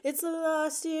It's the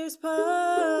Lost Years Pod.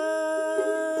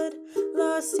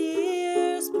 Lost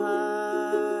Years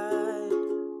Pod.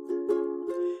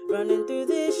 Running through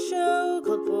this show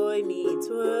called Boy Meets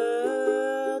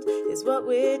World is what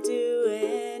we're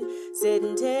doing. Sit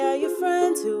and tell your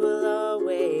friends who will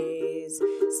always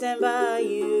stand by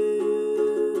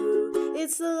you.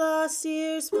 It's the Lost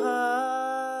Years Pod.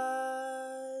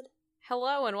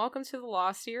 Hello and welcome to The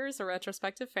Lost Years, a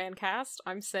retrospective fan cast.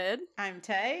 I'm Sid. I'm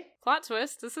Tay. Plot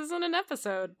twist, this isn't an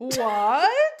episode.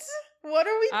 What? What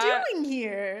are we doing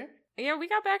here? Yeah, we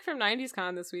got back from 90s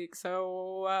Con this week,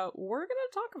 so we're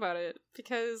gonna talk about it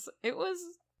because it was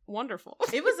wonderful.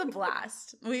 It was a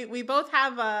blast. We both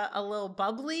have a little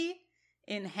bubbly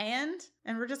in hand,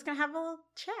 and we're just gonna have a little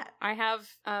chat. I have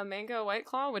a mango White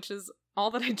Claw, which is all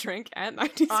that I drink at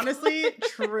 90s Con. Honestly,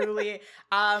 truly.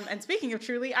 And speaking of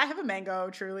truly, I have a mango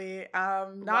truly.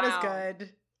 Not as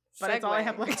good, but it's all I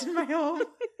have left in my home.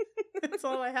 That's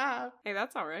all I have. Hey,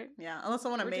 that's all right. Yeah, unless I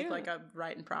want to make like a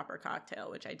right and proper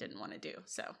cocktail, which I didn't want to do.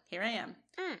 So here I am,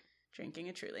 drinking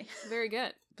a truly. Very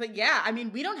good. But yeah, I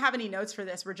mean, we don't have any notes for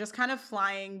this. We're just kind of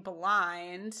flying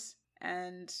blind,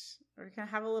 and we're going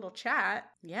to have a little chat.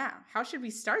 Yeah, how should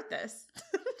we start this?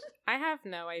 I have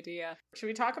no idea. Should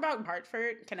we talk about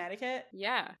Hartford, Connecticut?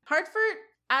 Yeah. Hartford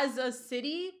as a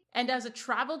city and as a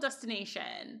travel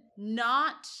destination,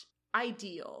 not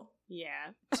ideal. Yeah.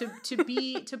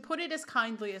 to put it as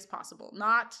kindly as possible.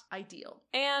 Not ideal.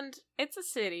 And it's a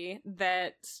city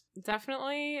that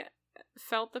definitely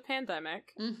felt the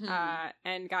pandemic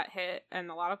and got hit, and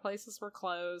a lot of places were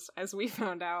closed, as we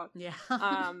found out. Yeah.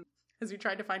 As we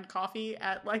tried to find coffee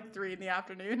at like 3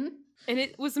 p.m. And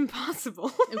it was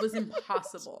impossible. It was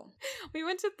impossible. We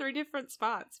went to 3 different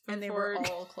spots before. And they were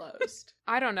all closed.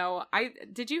 I don't know.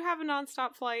 Did you have a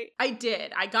nonstop flight? I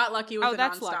did. I got lucky with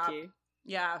that's nonstop. Lucky.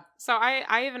 Yeah. So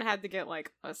I even had to get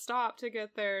like a stop to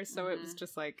get there. So it was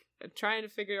just like trying to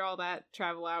figure all that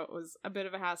travel out was a bit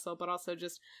of a hassle, but also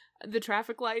just the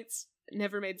traffic lights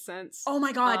never made sense. Oh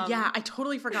my God. Yeah. I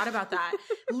totally forgot about that.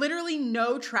 Literally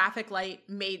no traffic light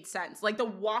made sense. Like the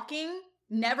walking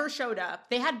never showed up.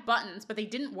 They had buttons, but they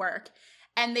didn't work.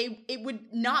 And it would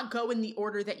not go in the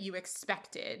order that you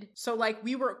expected. So like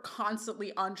we were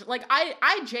constantly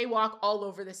I jaywalk all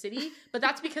over the city, but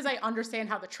that's because I understand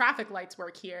how the traffic lights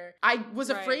work here. I was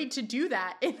afraid to do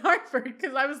that in Hartford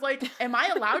because I was like, am I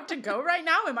allowed to go right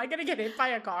now? Am I going to get hit by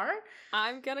a car?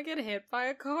 I'm going to get hit by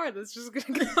a car that's just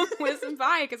going to come whizzing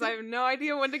by because I have no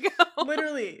idea when to go.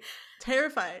 Literally.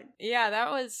 Terrifying. Yeah,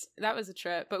 that was a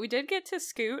trip. But we did get to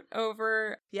scoot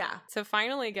over to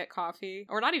finally get coffee.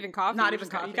 Or not even coffee. Not even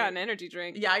coffee. You got an energy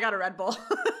drink. Yeah, I got a Red Bull.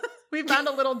 We found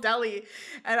a little deli,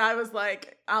 and I was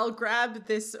like, I'll grab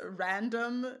this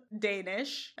random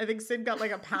Danish. I think Sid got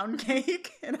like a pound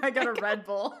cake, and I got a Red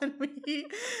Bull, and we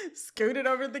scooted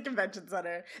over to the convention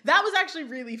center. That was actually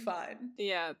really fun.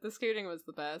 Yeah, the scooting was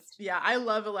the best. Yeah, I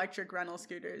love electric rental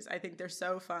scooters. I think they're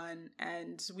so fun,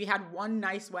 and we had one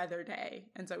nice weather day,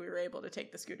 and so we were able to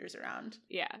take the scooters around.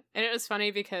 Yeah, and it was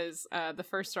funny because the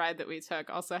first ride that we took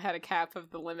also had a cap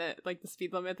of the limit, like the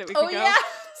speed limit that we could go. Yeah.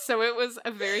 So it was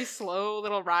a very slow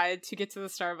little ride to get to the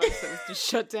Starbucks that was just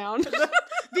shut down.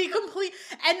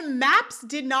 And Maps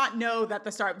did not know that the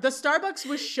Starbucks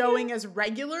was showing as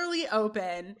regularly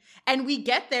open, and we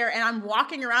get there and I'm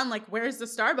walking around like, where's the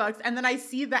Starbucks? And then I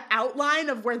see the outline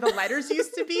of where the letters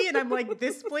used to be, and I'm like,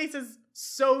 this place is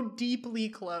so deeply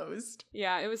closed.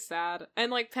 Yeah, it was sad.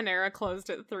 And like Panera closed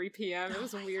at 3 p.m. It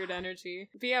was a weird energy.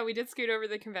 But yeah, we did scoot over to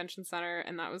the convention center,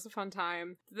 and that was a fun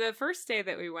time. The first day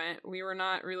that we went, we were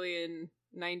not really in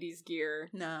 90s gear.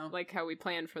 No. Like how we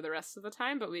planned for the rest of the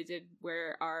time, but we did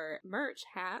wear our merch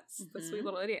hats, the Sweet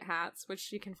Little Idiot hats,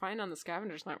 which you can find on the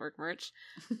Scavengers Network merch.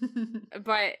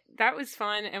 But that was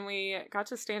fun, and we got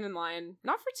to stand in line,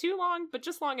 not for too long, but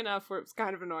just long enough where it was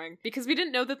kind of annoying, because we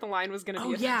didn't know that the line was going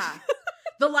to be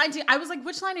The line I was like,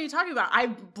 which line are you talking about? I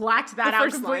blacked that out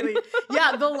completely.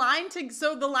 Yeah, the line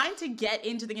to get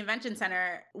into the convention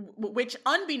center, which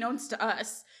unbeknownst to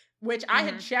us, which I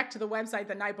had checked the website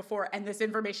the night before, and this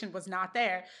information was not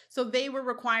there. So they were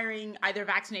requiring either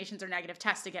vaccinations or negative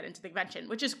tests to get into the convention,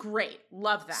 which is great.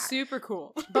 Love that. Super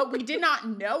cool. But we did not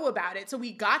know about it. So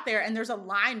we got there, and there's a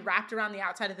line wrapped around the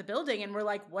outside of the building, and we're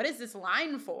like, what is this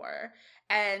line for?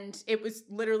 And it was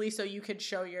literally so you could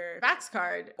show your Vax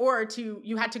card, or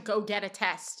you had to go get a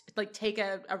test, like take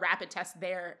a rapid test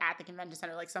there at the convention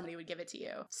center, like somebody would give it to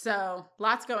you. So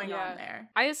lots going on there.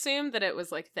 I assumed that it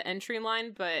was like the entry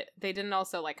line, but they didn't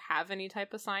also like have any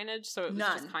type of signage, so it was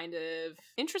None. just kind of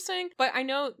interesting. But I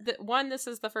know that this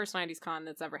is the first 90s con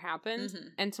that's ever happened, Mm-hmm.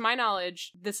 and to my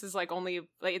knowledge, this is like only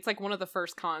like it's like one of the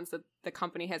first cons that the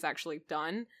company has actually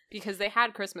done, because they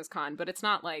had Christmas Con, but it's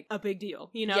not like a big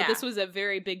deal, you know. Yeah. This was a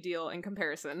very big deal in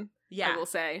comparison. Yeah. I will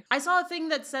say. I saw a thing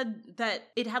that said that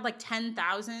it had like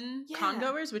 10,000 Yeah. con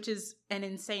goers, which is an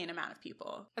insane amount of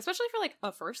people. Especially for like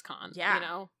a first con, Yeah. you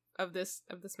know, of this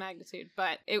magnitude.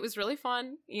 But it was really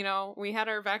fun. You know, we had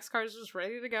our Vax cards just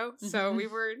ready to go. So Mhm. we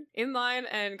were in line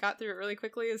and got through it really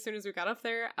quickly as soon as we got up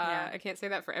there. Yeah. I can't say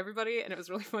that for everybody, and it was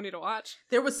really funny to watch.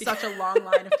 There was such a long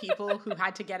line of people who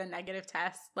had to get a negative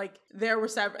test. Like, there were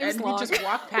several, and long. we just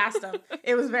walked past them.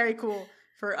 It was very cool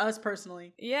for us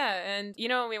personally. Yeah, and you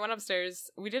know, when we went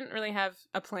upstairs, we didn't really have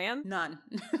a plan. None.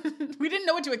 We didn't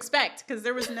know what to expect because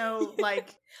there was no,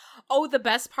 like... Oh, the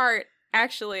best part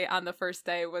actually on the first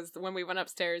day was when we went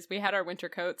upstairs. We had our winter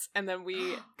coats, and then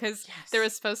because Yes. there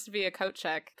was supposed to be a coat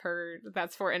check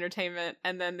that's for entertainment,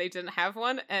 and then they didn't have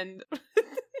one, and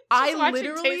I watching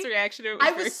literally... Tay's reaction, it was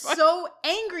I very was fun. so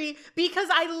angry because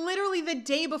I literally, the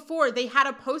day before, they had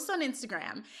a post on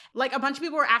Instagram. Like, a bunch of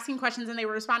people were asking questions and they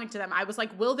were responding to them. I was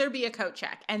like, will there be a coat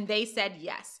check? And they said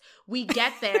yes. We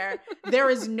get there. There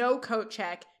is no coat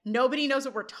check. Nobody knows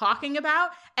what we're talking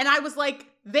about. And I was like,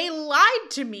 they lied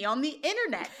to me on the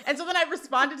internet. And so then I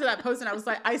responded to that post and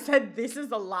I said, this is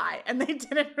a lie. And they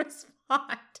didn't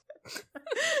respond.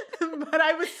 But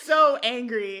I was so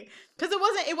angry because it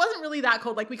wasn't really that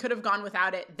cold. Like, we could have gone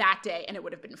without it that day and it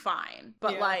would have been fine.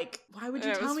 But Yeah. like, why would you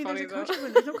Yeah, it tell was me there's funny, a coat though. check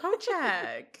when there's no coat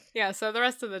check? Yeah, so the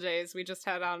rest of the days we just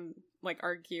had on like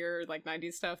our gear, like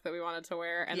 90s stuff that we wanted to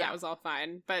wear, and Yeah. that was all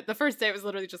fine. But the first day was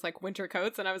literally just like winter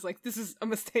coats, and I was like, this is a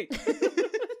mistake.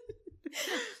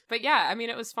 But yeah, I mean,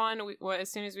 it was fun.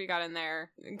 As soon as we got in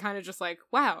there, and kind of just like,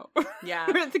 wow, Yeah.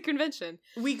 we're at the convention.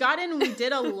 We got in, we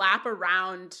did a lap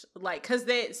around, like, because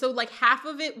half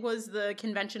of it was the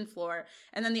convention floor,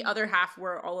 and then the other half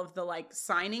were all of the, like,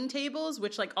 signing tables,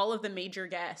 which, like, all of the major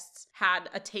guests had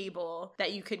a table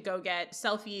that you could go get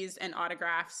selfies and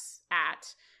autographs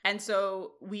at. And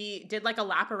so we did like a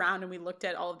lap around and we looked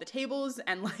at all of the tables,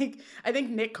 and like, I think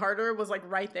Nick Carter was like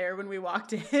right there when we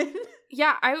walked in.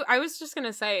 Yeah, I was just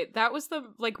gonna say, that was the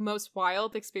like most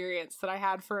wild experience that I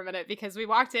had for a minute, because we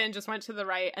walked in, just went to the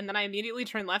right, and then I immediately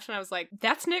turned left and I was like,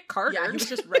 that's Nick Carter. Yeah, he was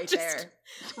just right there.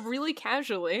 Really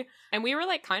casually. And we were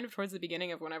like kind of towards the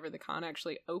beginning of whenever the con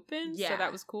actually opened. Yeah. So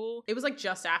that was cool. It was like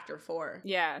just after 4.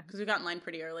 Yeah. Because we got in line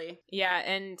pretty early. Yeah,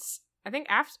 and I think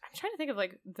I'm trying to think of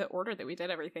like the order that we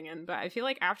did everything in, but I feel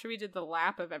like after we did the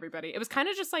lap of everybody, it was kind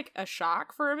of just like a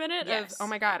shock for a minute Yes. of, oh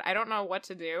my god, I don't know what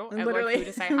to do, and literally, like who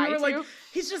to say we hi were to. like,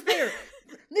 he's just there.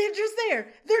 They're just there.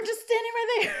 They're just standing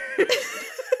right there.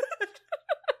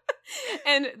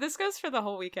 And this goes for the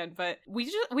whole weekend, but we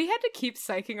had to keep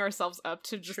psyching ourselves up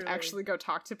to just Truly. actually go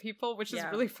talk to people, which is Yeah.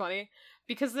 really funny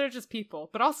because they're just people,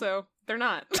 but also they're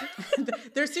not.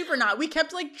 They're super not. We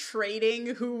kept like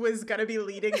trading who was gonna be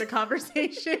leading the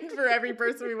conversation for every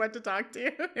person we went to talk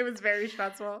to. It was very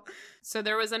stressful. So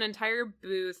there was an entire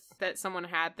booth that someone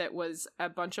had that was a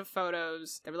bunch of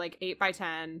photos that were like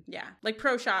 8x10. Yeah, like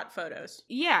pro shot photos.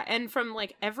 Yeah, and from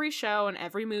like every show and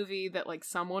every movie that like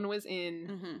someone was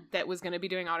in that was going to be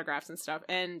doing autographs and stuff.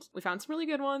 And we found some really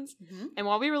good ones. Mm-hmm. And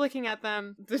while we were looking at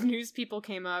them, the news people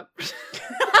came up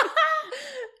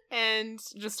and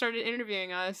just started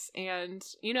interviewing us. And,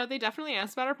 you know, they definitely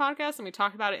asked about our podcast and we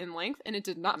talked about it in length, and it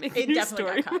did not make the It news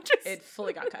definitely story. got cut. It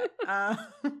fully got cut.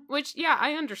 Which, yeah,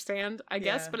 I understand, I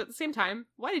guess. Yeah. But at the same time,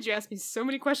 why did you ask me so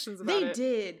many questions about They it?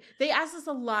 did. They asked us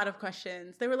a lot of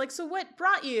questions. They were like, so what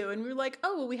brought you? And we were like,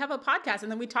 oh, well, we have a podcast.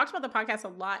 And then we talked about the podcast a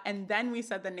lot. And then we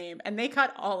said the name. And they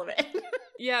cut all of it.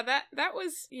 Yeah, that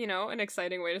was, you know, an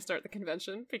exciting way to start the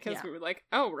convention, because Yeah. we were like,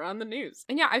 oh, we're on the news.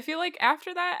 And yeah, I feel like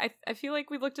after that, I feel like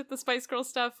we looked at the Spice Girl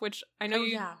stuff, which I know Oh,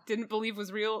 you yeah. didn't believe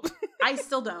was real. I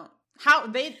still don't. How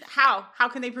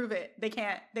can they prove it? They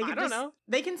can't. They can I don't know.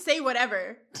 They can say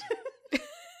whatever.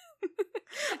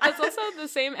 It's also the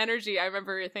same energy I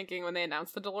remember thinking when they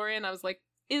announced the DeLorean. I was like,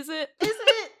 is it? Is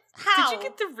it? How? Did you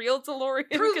get the real DeLorean?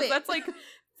 Prove Because it. that's like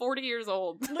 40 years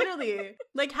old. Literally.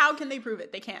 Like, how can they prove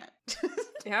it? They can't.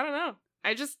 Yeah, I don't know.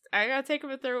 I gotta take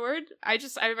them at their word. I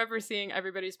remember seeing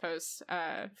everybody's posts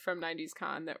from 90s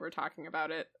Con that were talking about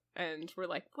it, and we're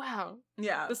like, wow,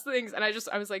 Yeah. this things. And I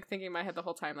was like thinking in my head the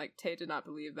whole time, like, Tay did not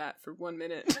believe that for 1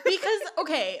 minute.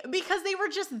 Because they were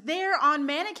just there on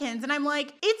mannequins, and I'm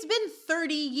like, it's been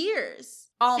 30 years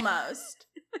almost.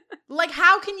 Like,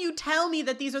 how can you tell me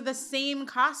that these are the same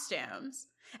costumes?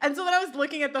 And so then I was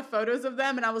looking at the photos of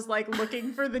them and I was like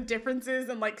looking for the differences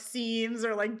and like seams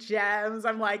or like gems.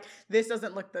 I'm like, this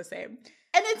doesn't look the same.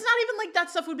 And it's not even like that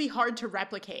stuff would be hard to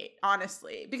replicate,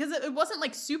 honestly, because it wasn't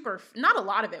like not a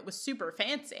lot of it was super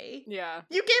fancy. Yeah.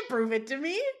 You can't prove it to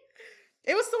me.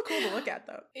 It was still cool to look at,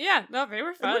 though. Yeah, no, they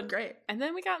were fun. It looked great. And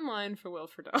then we got in line for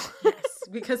Wilfredo. Yes,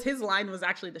 because his line was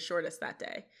actually the shortest that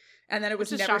day. And then it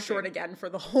was never shocking. short again for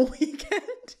the whole weekend.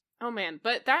 Oh, man.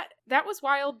 But that was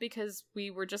wild because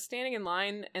we were just standing in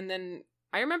line, and then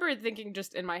I remember thinking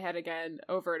just in my head again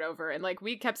over and over, and like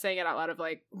we kept saying it out loud of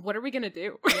like, what are we going to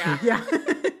do? Yeah.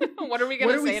 What are we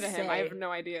going to say to him? I have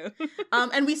no idea.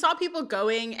 And we saw people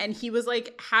going, and he was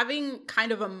like having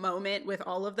kind of a moment with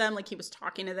all of them. Like he was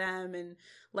talking to them, and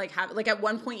like at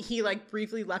one point he like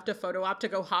briefly left a photo op to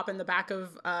go hop in the back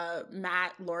of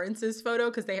Matt Lawrence's photo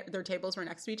because their tables were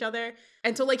next to each other.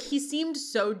 And so like he seemed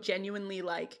so genuinely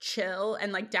like chill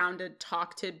and like down to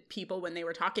talk to people when they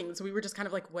were talking. So we were just kind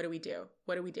of like, what do we do?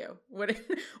 What do we do? What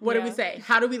do we say?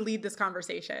 How do we lead this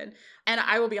conversation? And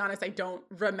I will be honest, I don't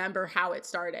remember how it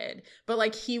started, but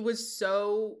like he was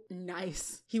so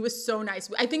nice. He was so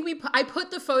nice. I think I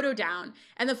put the photo down,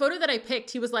 and the photo that I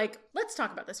picked, he was like, let's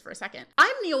talk about this for a second.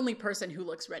 I'm the only person who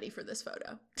looks ready for this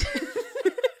photo.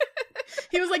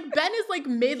 He was like, Ben is like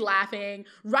mid laughing.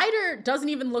 Ryder doesn't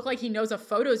even look like he knows a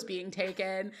photo's being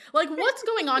taken. Like, what's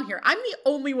going on here? I'm the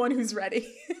only one who's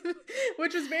ready,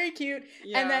 which was very cute.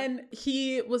 Yeah. And then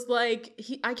he was like,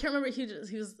 I can't remember.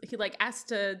 He like asked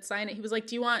to sign it. He was like,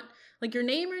 do you want like your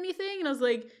name or anything? And I was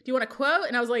like, do you want a quote?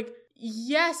 And I was like,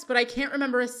 yes, but I can't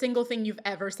remember a single thing you've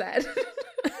ever said.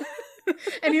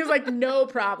 And he was like, no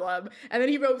problem. And then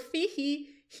he wrote Fihi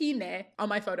Hine on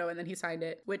my photo, and then he signed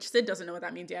it, which Sid doesn't know what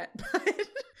that means yet, but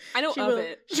I know of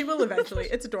it. She will eventually.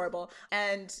 It's adorable.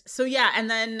 And so yeah, and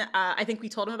then I think we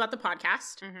told him about the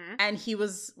podcast, and he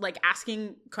was like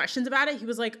asking questions about it. He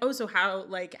was like, oh, so how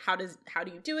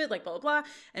do you do it? Like blah, blah, blah.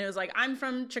 And it was like, I'm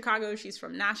from Chicago. She's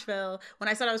from Nashville. When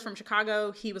I said I was from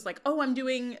Chicago, he was like, oh, I'm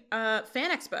doing Fan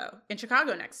Expo in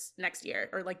Chicago next year,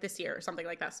 or like this year or something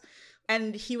like this.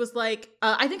 And he was like,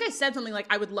 I think I said something like,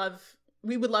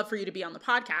 we would love for you to be on the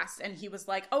podcast. And he was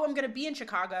like, oh, I'm going to be in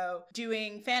Chicago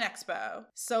doing Fan Expo.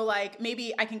 So like,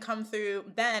 maybe I can come through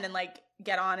then and like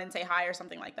get on and say hi or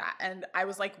something like that. And I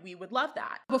was like, we would love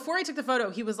that. Before I took the photo,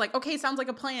 he was like, okay, sounds like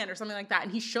a plan or something like that.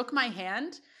 And he shook my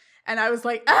hand, and I was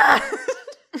like, what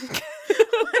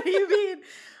do you mean?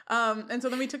 And so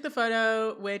then we took the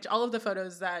photo, which all of the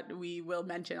photos that we will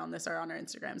mention on this are on our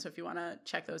Instagram. So if you want to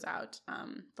check those out,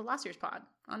 the last year's pod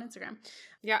on Instagram.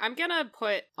 Yeah, I'm going to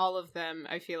put all of them,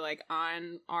 I feel like,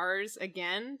 on ours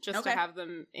again, just to have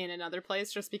them in another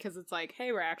place, just because it's like,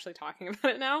 hey, we're actually talking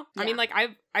about it now. Yeah. I mean, like,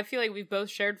 I feel like we've both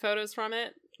shared photos from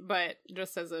it, but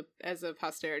just as a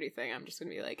posterity thing, I'm just going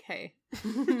to be like, hey,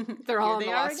 they're all on the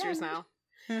last year's now.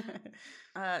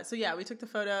 So yeah, we took the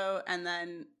photo, and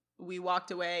then we walked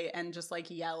away and just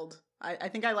like yelled. I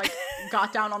think I like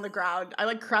got down on the ground. I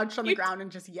like crouched on the ground and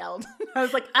just yelled. I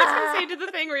was like, I was gonna say, did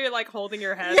the thing where you're like holding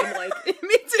your head and like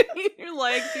imitating your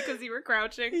legs because you were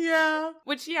crouching. Yeah.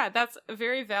 Which, yeah, that's a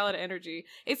very valid energy.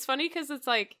 It's funny because it's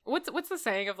like, what's the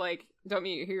saying of like, don't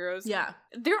meet your heroes? Yeah.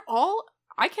 They're all,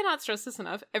 I cannot stress this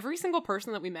enough. Every single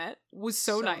person that we met was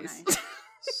so nice.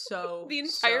 So the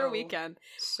entire weekend.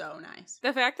 So nice.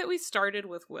 The fact that we started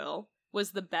with Will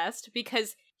was the best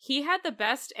because he had the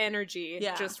best energy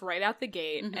just right out the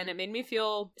gate, and it made me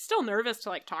feel still nervous to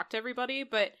like talk to everybody,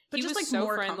 but he was like so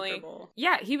more friendly.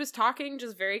 Yeah, he was talking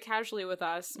just very casually with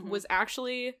us, was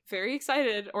actually very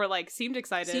excited, or like seemed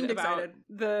excited about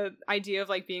the idea of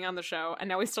like being on the show, and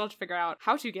now we still have to figure out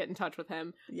how to get in touch with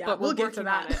him. Yeah, but we'll get to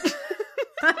that.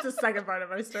 That's the second part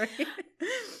of my story.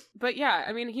 But yeah,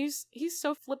 I mean, he's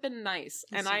so flippin' nice,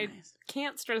 and so I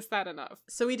can't stress that enough.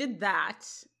 So we did that.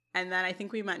 And then I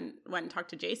think we went and talked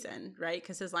to Jason, right?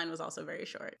 Because his line was also very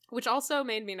short. Which also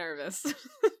made me nervous.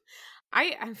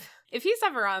 If he's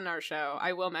ever on our show,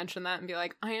 I will mention that and be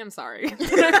like, I am sorry.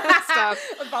 Stop.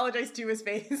 Apologize to his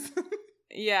face.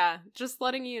 Yeah, just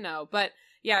letting you know. But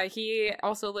yeah, he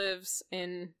also lives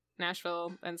in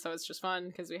Nashville, and so it's just fun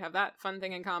because we have that fun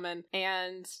thing in common.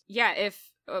 And yeah, if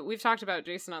we've talked about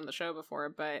Jason on the show before,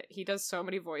 but he does so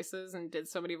many voices and did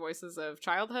so many voices of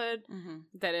childhood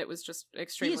that it was just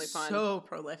extremely fun. So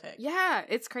prolific. Yeah,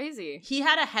 it's crazy. He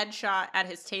had a headshot at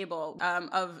his table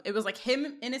it was like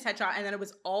him in his headshot, and then it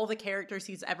was all the characters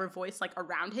he's ever voiced like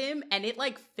around him, and it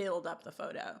like filled up the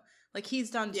photo. Like,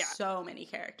 he's done so many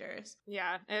characters.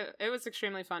 Yeah, it was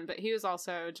extremely fun, but he was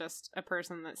also just a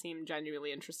person that seemed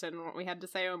genuinely interested in what we had to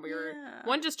say when we were,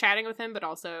 one, just chatting with him, but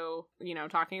also, you know,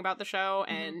 talking about the show,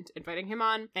 and and inviting him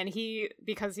on. And he,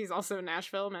 because he's also in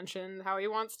Nashville, mentioned how he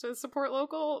wants to support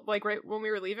local, like right when we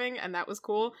were leaving, and that was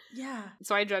cool. Yeah.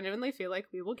 So I genuinely feel like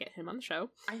we will get him on the show.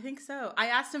 I think so. I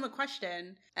asked him a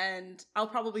question, and I'll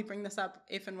probably bring this up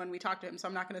if and when we talk to him, so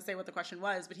I'm not going to say what the question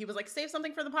was, but he was like, save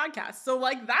something for the podcast. So,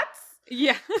 like, that's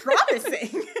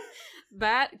promising.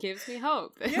 That gives me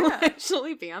hope that Yeah. he'll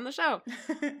actually be on the show.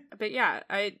 But yeah,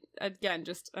 again,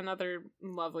 just another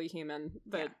lovely human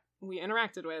that we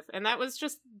interacted with. And that was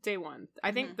just day one.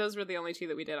 I think those were the only two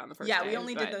that we did on the first day. Yeah, we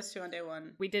only did those two on day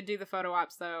one. We did do the photo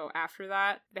ops, though, after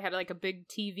that. They had, like, a big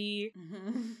TV,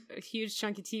 a huge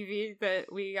chunky TV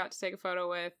that we got to take a photo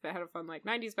with that had a fun, like,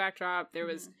 90s backdrop. There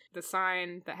was the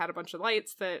sign that had a bunch of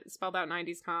lights that spelled out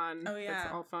 90s Con. Oh, yeah.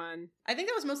 That's all fun. I think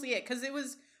that was mostly it, because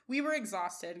we were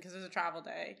exhausted because it was a travel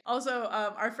day. Also,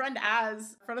 our friend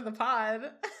Az, friend of the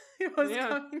pod, was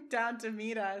coming down to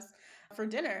meet us for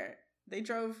dinner. They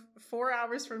drove 4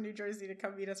 hours from New Jersey to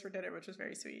come meet us for dinner, which was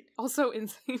very sweet. Also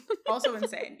insane. Also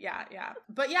insane. Yeah.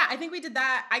 But yeah, I think we did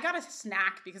that. I got a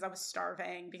snack because I was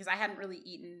starving because I hadn't really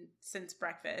eaten since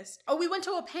breakfast. Oh, we went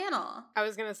to a panel. I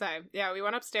was going to say, yeah, we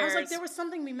went upstairs. I was like, there was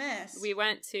something we missed.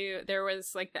 There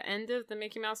was like the end of the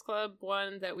Mickey Mouse Club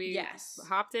one that we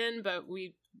hopped in, but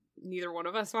neither one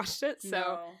of us watched it.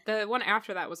 So the one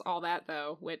after that was All That,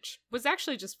 though, which was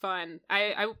actually just fun.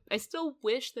 I still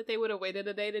wish that they would have waited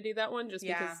a day to do that one just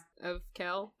because of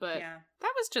Kel, but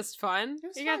that was just fun.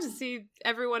 You got to see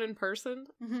everyone in person.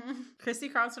 Christy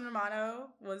Carlson Romano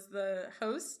was the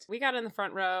host. We got in the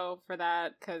front row for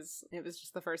that because it was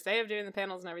just the first day of doing the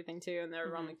panels and everything too, and there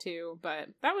were only two, but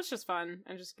that was just fun.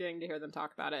 And just getting to hear them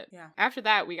talk about it. Yeah. After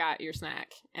that, we got your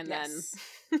snack, and then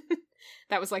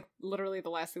that was like literally the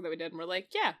last thing that we did, and we're like,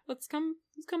 yeah, let's come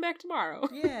back tomorrow.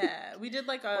 Yeah, we did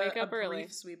like a early.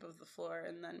 brief sweep of the floor,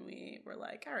 and then we were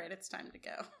like, all right, it's time to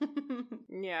go.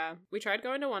 Yeah, we tried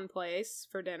going to one place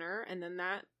for dinner, and then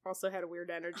that also had a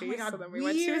weird energy. Oh my God, so then we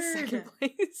went to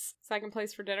a second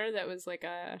place for dinner that was like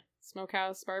a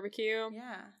smokehouse barbecue.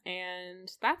 Yeah.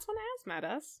 And that's when Az met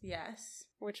us. Yes.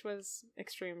 Which was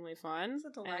extremely fun. It was a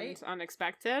delight. And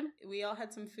unexpected. We all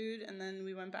had some food, and then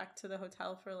we went back to the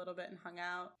hotel for a little bit and hung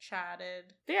out,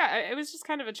 chatted. But yeah, it was just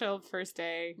kind of a chill first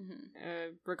day,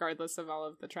 regardless of all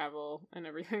of the travel and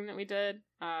everything that we did.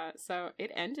 So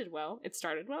it ended well. It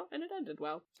started well, and it ended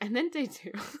well. And then day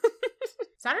two.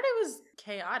 Saturday was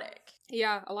chaotic.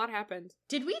 Yeah, a lot happened.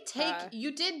 Did we take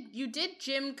you did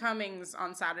Jim Cummings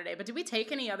on Saturday, but did we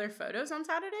take any other photos on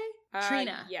Saturday?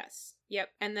 Trina. Yes. Yep.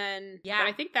 And then but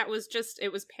I think that was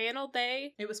it was panel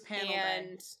day. It was panel day.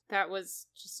 And that was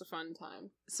just a fun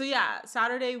time. So yeah,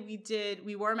 Saturday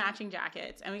we wore matching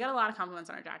jackets, and we got a lot of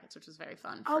compliments on our jackets, which was very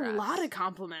fun for us. A lot of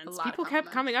compliments. People kept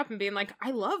coming up and being like,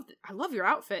 I love your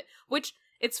outfit, which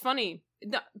it's funny,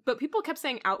 but people kept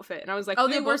saying outfit, and I was like,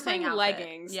 they were saying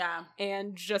leggings, yeah,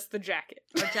 and just the jacket,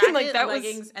 like that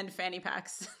leggings and fanny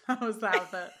packs. That was the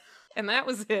outfit, and that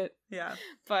was it. Yeah,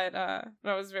 but that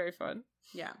was very fun.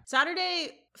 Yeah,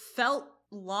 Saturday felt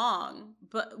long,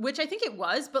 but which I think it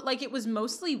was, but like it was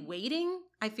mostly waiting.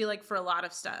 I feel like for a lot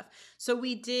of stuff. So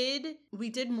we did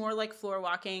more like floor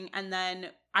walking, and then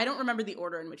I don't remember the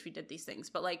order in which we did these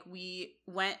things, but like we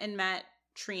went and met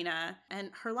Trina, and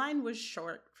her line was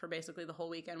short for basically the whole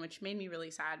weekend, which made me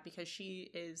really sad because she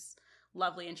is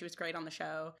lovely and she was great on the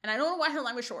show. And I don't know why her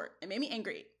line was short. It made me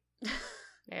angry.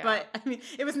 Yeah. But I mean,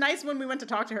 it was nice when we went to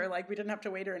talk to her. Like, we didn't have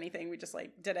to wait or anything. We just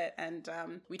like did it, and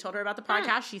we told her about the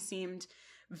podcast. She seemed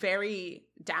very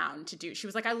down to do. She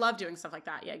was like, I love doing stuff like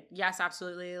that. Yeah, yes,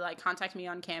 absolutely. Like, contact me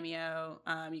on Cameo.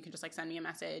 You can just like send me a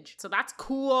message. So that's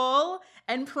cool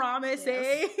and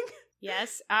promising.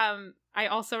 Yes. I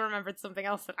also remembered something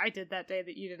else that I did that day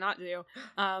that you did not do.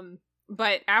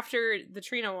 But after the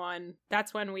Trina one,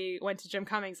 that's when we went to Jim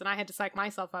Cummings, and I had to psych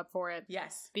myself up for it.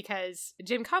 Yes. Because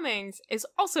Jim Cummings is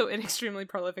also an extremely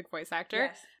prolific voice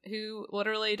actor who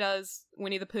literally does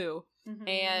Winnie the Pooh. Mm-hmm.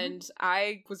 And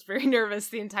I was very nervous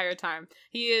the entire time.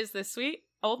 He is this sweet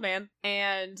old man,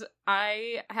 and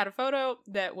I had a photo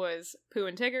that was Pooh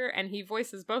and Tigger, and he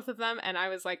voices both of them, and I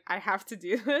was like, I have to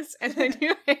do this, and I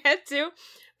knew I had to,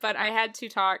 but I had to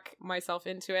talk myself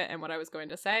into it and what I was going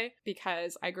to say,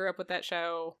 because I grew up with that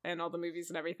show and all the movies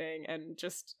and everything, and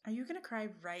just... Are you gonna cry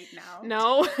right now?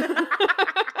 No.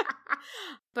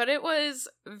 But it was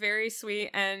very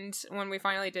sweet, and when we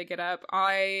finally did get up,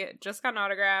 I just got an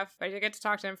autograph. I did get to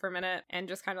talk to him for a minute, and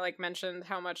just kind of like mentioned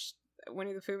how much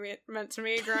Winnie the Pooh meant to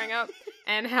me growing up,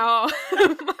 and how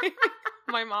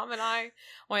my mom and I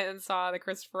went and saw the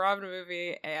Christopher Robin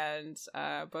movie, and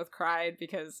both cried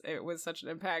because it was such an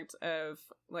impact of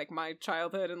like my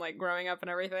childhood and like growing up and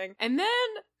everything. And then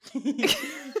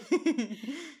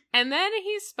And then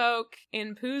he spoke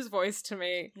in Pooh's voice to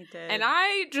me. He did. And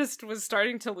I just was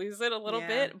starting to lose it a little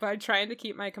bit by trying to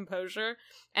keep my composure.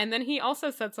 And then he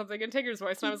also said something in Tigger's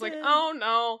voice. And I was like, oh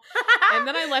no. And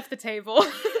then I left the table.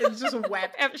 It just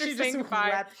wept. After she saying just bye.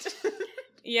 wept.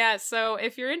 Yeah, so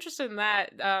if you're interested in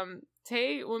that,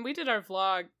 Tay, when we did our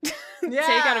vlog, Tay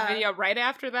Yeah. got a video right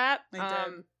after that. I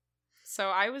did. So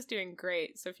I was doing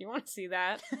great. So if you want to see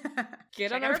that,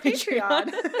 get Check on out our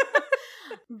Patreon.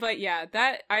 But yeah,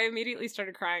 that I immediately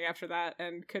started crying after that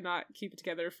and could not keep it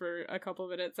together for a couple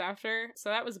minutes after. So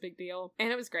that was a big deal.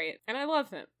 And it was great. And I love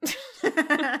him.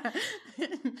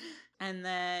 And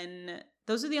then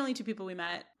those are the only two people we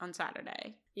met on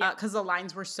Saturday. Yeah. Because the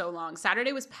lines were so long.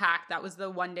 Saturday was packed. That was the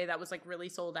one day that was like really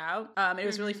sold out. It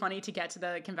was really funny to get to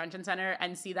the convention center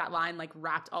and see that line like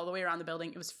wrapped all the way around the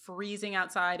building. It was freezing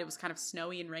outside. It was kind of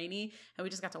snowy and rainy. And we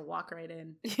just got to walk right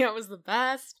in. Yeah, it was the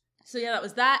best. So yeah, that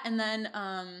was that. And then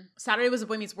Saturday was a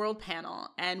Boy Meets World panel,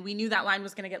 and we knew that line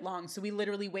was going to get long. So we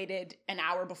literally waited an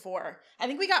hour before. I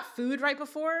think we got food right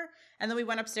before, and then we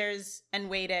went upstairs and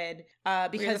waited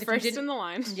because we were the first in the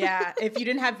line. Yeah, if you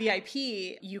didn't have VIP,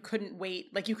 you couldn't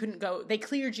wait. Like you couldn't go. They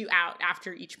cleared you out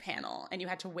after each panel, and you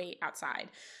had to wait outside.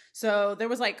 So there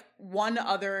was like one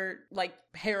other like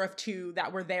pair of two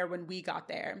that were there when we got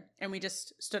there, and we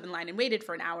just stood in line and waited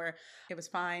for an hour. It was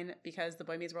fine because the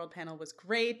Boy Meets World panel was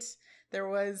great. There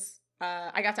was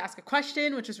I got to ask a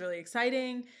question, which was really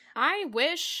exciting. I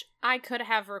wish I could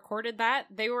have recorded that.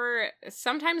 They were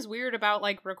sometimes weird about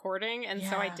like recording, and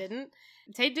so I didn't.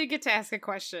 Tay did get to ask a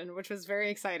question, which was very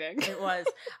exciting. It was.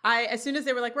 As soon as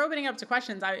they were like, we're opening up to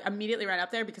questions, I immediately ran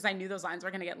up there because I knew those lines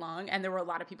were going to get long, and there were a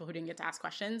lot of people who didn't get to ask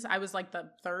questions. I was like the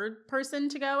third person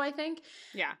to go, I think.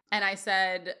 Yeah. And I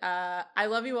said, I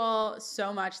love you all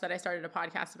so much that I started a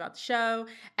podcast about the show.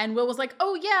 And Will was like,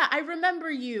 oh yeah, I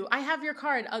remember you. I have your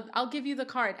card. I'll give you the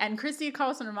card. And Christy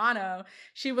Carlson Romano,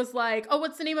 she was like, oh,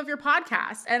 what's the name of your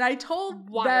podcast? And I told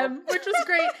them, which was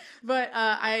great. But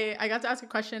I got to ask a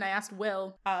question. I asked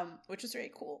Will, which was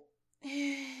very cool.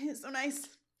 He's so nice.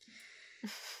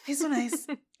 He's so nice.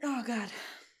 Oh God.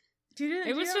 Do you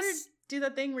ever do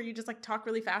that thing where you just like talk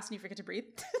really fast and you forget to breathe?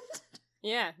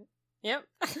 Yeah. Yep.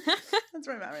 That's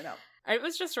where I'm at right now. It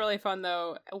was just really fun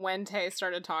though when Tay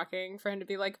started talking for him to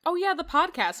be like, oh yeah, the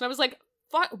podcast. And I was like,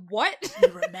 what? He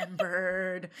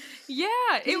remembered. Yeah,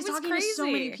 it was talking crazy. to so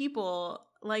many people.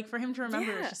 Like for him to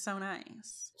remember is just so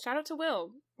nice. Shout out to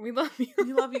Will. We love you.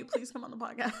 We love you. Please come on the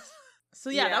podcast. So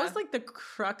yeah, that was like the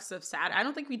crux of Saturday. I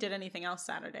don't think we did anything else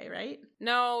Saturday, right?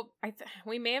 No,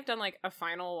 we may have done like a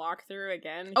final walkthrough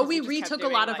again. Oh, we retook a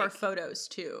lot of our photos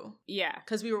too. Yeah,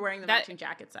 because we were wearing the matching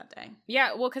jackets that day.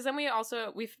 Yeah, well, because then we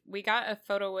also we got a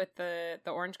photo with the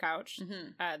orange couch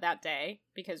that day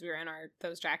because we were in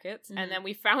those jackets, and then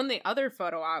we found the other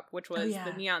photo op, which was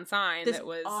the neon sign. That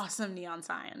was awesome neon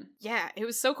sign. Yeah, it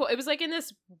was so cool. It was like in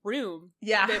this room.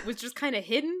 Yeah, that was just kind of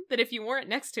hidden. That if you weren't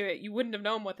next to it, you wouldn't have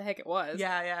known what the heck it was.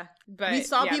 Yeah. But we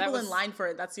saw people in line for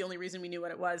it. That's the only reason we knew what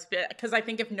it was. Because I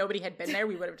think if nobody had been there,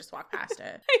 we would have just walked past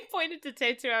it. I pointed to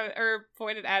Tay or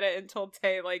pointed at it and told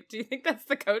Tay, like, do you think that's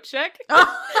the coat check? Oh,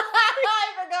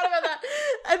 I forgot about that.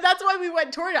 And that's why we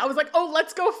went toward it. I was like, oh,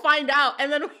 let's go find out.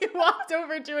 And then we walked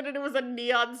over to it and it was a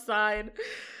neon sign.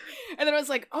 And then I was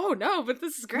like, oh no, but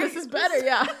this is great. This is better,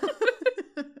 yeah.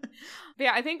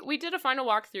 Yeah, I think we did a final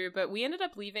walkthrough, but we ended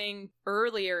up leaving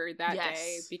earlier that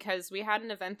day because we had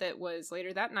an event that was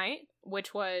later that night,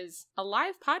 which was a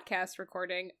live podcast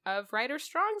recording of Ryder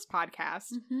Strong's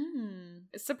podcast.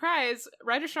 Mm-hmm. Surprise,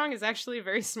 Ryder Strong is actually a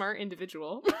very smart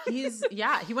individual. He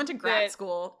went to grad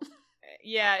school.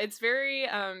 Yeah, it's very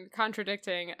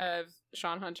contradicting of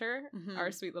Sean Hunter,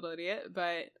 our sweet little idiot,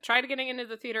 but tried getting into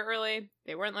the theater early.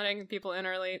 They weren't letting people in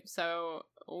early, so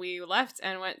we left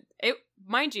and went.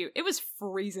 Mind you, it was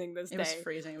freezing this day. It was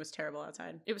freezing. It was terrible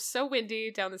outside. It was so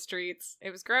windy down the streets.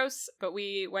 It was gross, but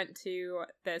we went to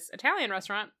this Italian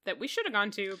restaurant that we should have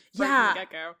gone to right from the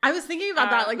get-go. I was thinking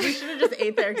about that. Like, we should have just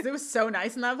ate there because it was so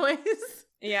nice in that place.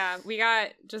 Yeah, we got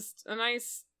just a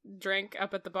nice drink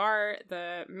up at the bar.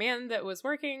 The man that was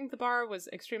working the bar was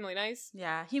extremely nice.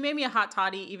 Yeah, he made me a hot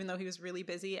toddy even though he was really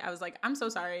busy. I was like, I'm so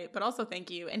sorry, but also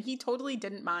thank you. And he totally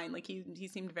didn't mind. Like he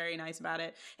seemed very nice about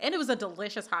it. And it was a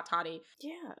delicious hot toddy.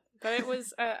 Yeah, but it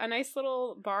was a nice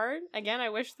little bar. Again, I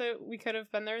wish that we could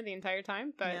have been there the entire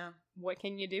time, but what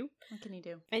can you do? What can you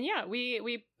do? And yeah,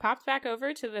 we popped back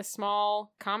over to the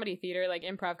small comedy theater, like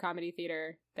improv comedy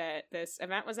theater that this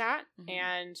event was at,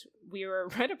 and we were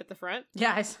right up at the front.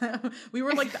 Yeah, we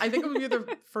were like, I think we were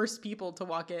the first people to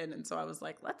walk in, and so I was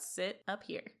like, let's sit up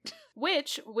here.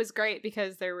 which was great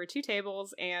because there were 2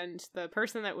 tables, and the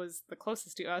person that was the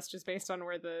closest to us, just based on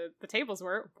where the tables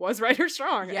were, was Ryder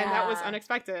Strong, and that was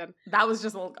unexpected. That was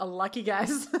just a lucky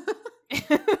guess.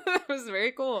 It was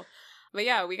very cool. But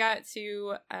yeah, we got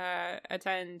to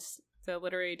attend the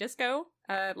Literary Disco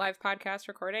live podcast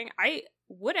recording. I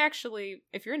would actually,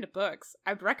 if you're into books,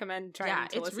 I'd recommend trying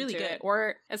to listen really to good. it,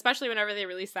 or especially whenever they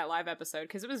release that live episode,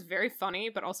 because it was very funny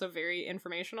but also very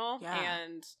informational.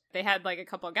 And they had like a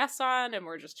couple of guests on, and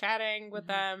we're just chatting with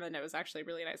them, and it was actually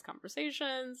really nice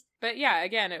conversations. But yeah,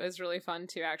 again, it was really fun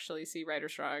to actually see Ryder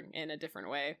Strong in a different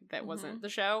way that wasn't the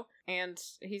show, and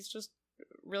he's just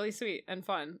really sweet and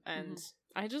fun, and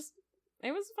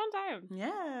it was a fun time.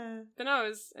 Yeah. But no,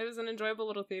 it was an enjoyable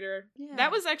little theater. Yeah.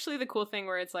 That was actually the cool thing,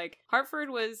 where it's like, Hartford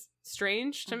was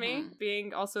strange to me,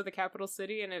 being also the capital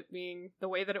city and it being the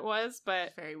way that it was,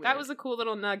 but that was a cool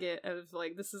little nugget of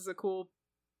like, this is a cool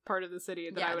part of the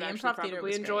city that I would actually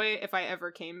probably enjoy if I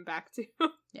ever came back to.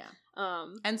 Yeah.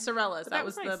 And Sorella's, that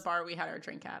was nice. The bar we had our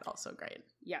drink at, also great.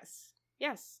 Yes.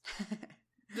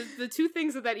 The 2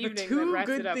 things of that evening that wrapped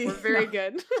it up were very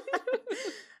good.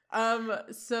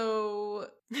 So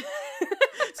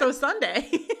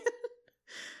Sunday,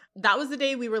 that was the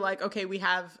day we were like, okay, we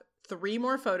have 3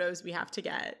 more photos we have to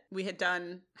get. We had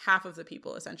done half of the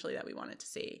people essentially that we wanted to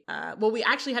see. Well, we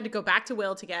actually had to go back to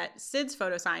Will to get Sid's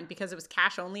photo signed because it was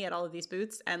cash only at all of these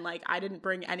booths. And like, I didn't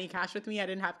bring any cash with me. I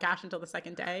didn't have cash until the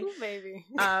second day. Ooh, baby.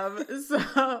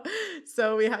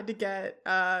 So we had to get,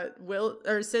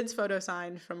 Sid's photo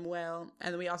signed from Will.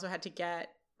 And we also had to get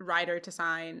Ryder to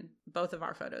sign both of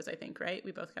our photos, I think, right?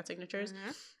 We both got signatures.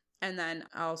 And then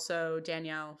also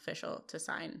Danielle Fishel to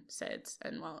sign Sid's,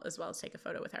 and as well as take a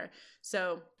photo with her.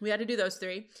 So we had to do those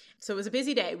 3. So it was a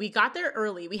busy day. We got there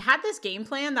early. We had this game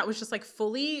plan that was just like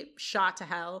fully shot to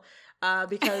hell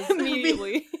because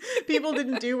immediately people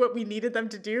didn't do what we needed them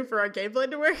to do for our game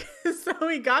plan to work. So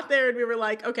we got there and we were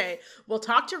like, okay, we'll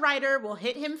talk to Ryder. We'll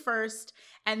hit him first.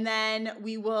 And then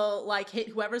we will like hit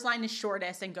whoever's line is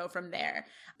shortest and go from there.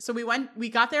 So we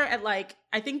got there at like,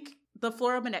 I think the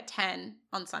floor opened at 10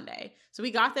 on Sunday. So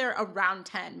we got there around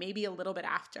 10, maybe a little bit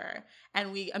after.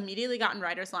 And we immediately got in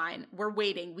Ryder's line. We're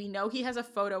waiting. We know he has a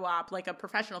photo op, like a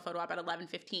professional photo op at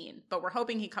 11:15, but we're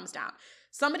hoping he comes down.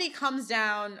 Somebody comes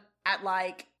down at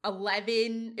like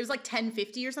 11, it was like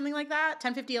 10:50 or something like that,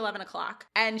 10:50, 11 o'clock.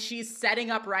 And she's setting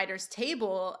up Ryder's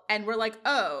table and we're like,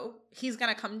 oh, he's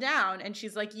gonna come down. And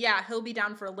she's like, yeah, he'll be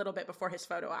down for a little bit before his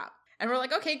photo op. And we're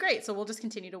like, okay, great. So we'll just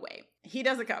continue to wait. He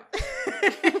doesn't come.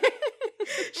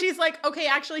 She's like, okay,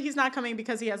 actually he's not coming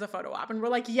because he has a photo op. And we're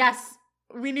like, yes,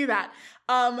 we knew that.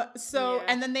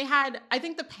 And then they had, I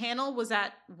think the panel was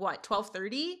at what,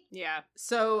 12:30? Yeah.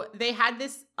 So they had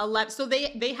this 11, so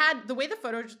they had, the way the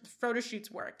photo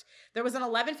shoots worked, there was an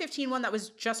 11:15 one that was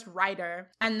just Ryder.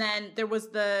 And then there was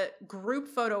the group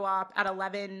photo op at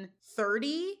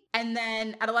 11:30. And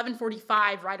then at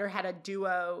 11:45, Ryder had a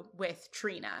duo with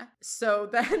Trina. So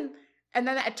then, and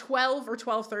then at 12 or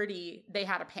 12:30, they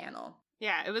had a panel.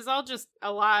 Yeah, it was all just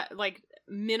a lot, like,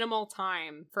 minimal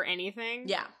time for anything.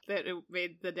 Yeah. That it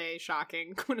made the day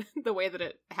shocking, the way that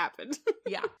it happened.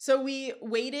 Yeah. So we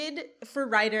waited for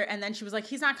Ryder, and then she was like,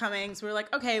 he's not coming. So we were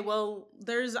like, okay, well,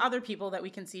 there's other people that we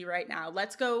can see right now.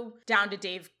 Let's go down to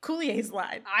Dave Coulier's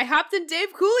line. I hopped in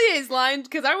Dave Coulier's line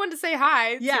because I wanted to say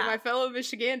hi to my fellow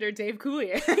Michigander, Dave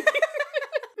Coulier.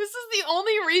 This is the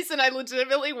only reason I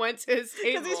legitimately went to his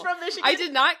table. Because he's from Michigan. I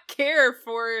did not care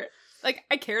for... Like,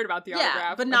 I cared about the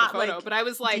autograph, but not the photo, like but I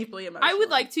was like, deeply emotional. I would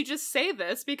like to just say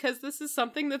this because this is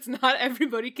something that's not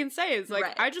everybody can say. It's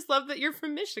like, I just love that you're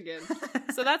from Michigan.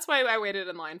 So that's why I waited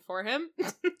in line for him.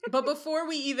 But before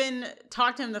we even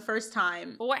talked to him the first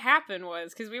time. Well, what happened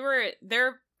was, because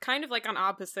they're kind of like on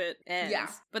opposite ends. Yeah.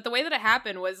 But the way that it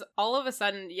happened was all of a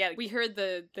sudden, we heard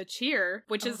the cheer,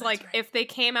 which is like, if they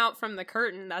came out from the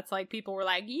curtain, that's like people were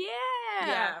like,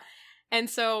 yeah. And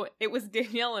so it was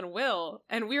Danielle and Will,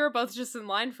 and we were both just in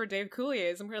line for Dave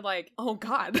Coulier's, and we were like, oh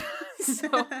God.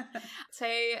 So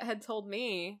Tay had told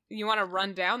me, you want to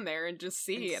run down there and just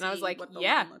see. And I was like, what the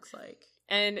line looks like.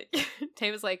 And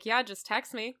Tay was like, yeah, just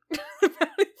text me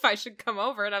if I should come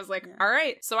over. And I was like, all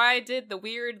right. So I did the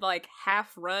weird, like,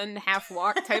 half run, half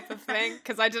walk type of thing,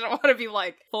 because I didn't want to be,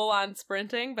 like, full on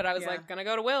sprinting, but I was like, gonna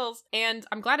go to Will's. And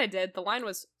I'm glad I did. The line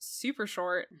was super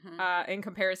short in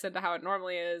comparison to how it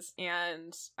normally is.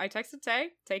 And I texted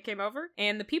Tay. Tay came over.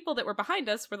 And the people that were behind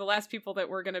us were the last people that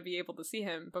were going to be able to see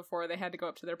him before they had to go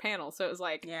up to their panel. So it was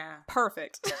like,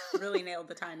 perfect. Really nailed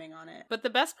the timing on it. But the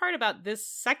best part about this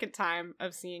second time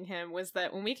of seeing him was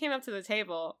that when we came up to the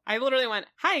table, I literally went,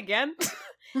 hi again.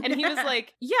 And he was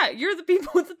like, yeah, you're the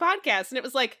people with the podcast. And it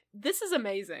was like, this is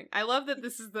amazing. I love that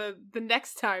this is the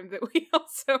next time that we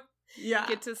also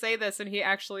get to say this, and he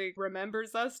actually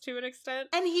remembers us to an extent.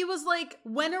 And he was like,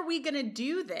 when are we gonna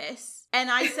do this? And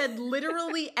I said,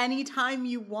 literally anytime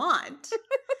you want.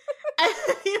 And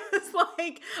he was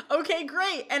like, okay,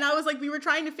 great. And I was like, we were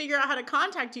trying to figure out how to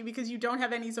contact you because you don't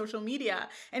have any social media.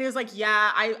 And he was like,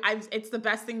 yeah, it's the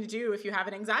best thing to do if you have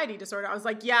an anxiety disorder. I was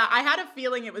like, yeah, I had a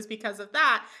feeling it was because of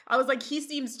that. I was like, he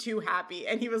seems too happy.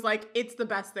 And he was like, it's the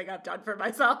best thing I've done for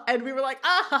myself. And we were like,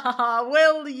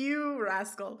 will you,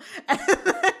 rascal? And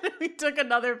then we took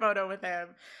another photo with him.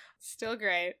 Still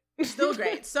great. Still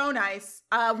great. So nice.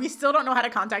 We still don't know how to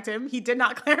contact him. He did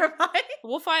not clarify.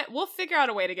 We'll figure out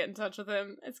a way to get in touch with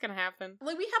him. It's gonna happen.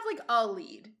 Like, we have like a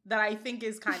lead that I think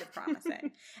is kind of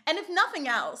promising. And if nothing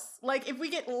else, like if we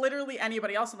get literally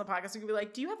anybody else on the podcast, we could be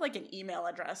like, do you have like an email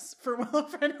address for Willow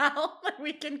Fresnel that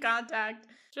we can contact?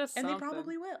 Just and something. They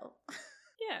probably will.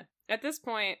 Yeah. At this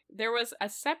point, there was a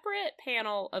separate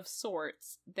panel of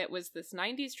sorts that was this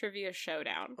 90s trivia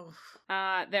showdown.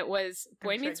 That was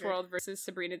Boy Meets World versus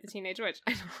Sabrina the Teenage Witch.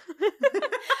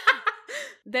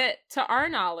 That, to our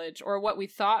knowledge, or what we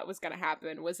thought was going to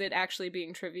happen, was it actually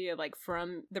being trivia like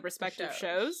from the respective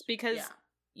shows? Because... Yeah.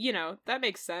 You know, that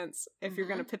makes sense if you're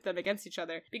going to pit them against each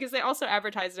other. Because they also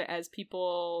advertised it as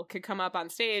people could come up on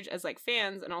stage as, like,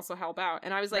 fans and also help out.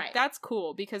 And I was like, that's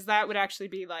cool, because that would actually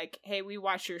be like, hey, we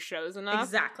watch your shows enough.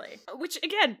 Exactly. Which,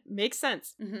 again, makes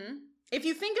sense. Mm-hmm. If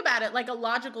you think about it like a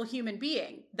logical human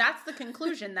being, that's the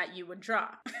conclusion that you would draw.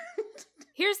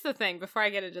 Here's the thing, before I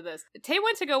get into this. Tay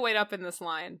went to go wait up in this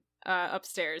line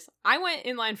upstairs. I went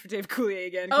in line for Dave Coulier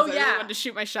again because I really wanted to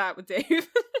shoot my shot with Dave.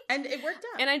 And it worked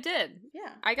out. And I did. Yeah.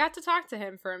 I got to talk to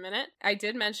him for a minute. I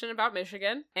did mention about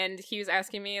Michigan, and he was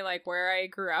asking me, like, where I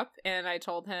grew up, and I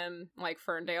told him, like,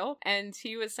 Ferndale. And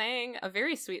he was saying a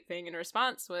very sweet thing in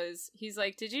response was, he's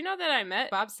like, did you know that I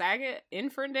met Bob Saget in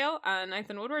Ferndale on 9th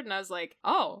and Woodward? And I was like,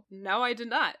 oh, no, I did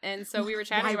not. And so we were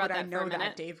chatting about that for a minute. Why would I know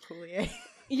that, Dave Coulier?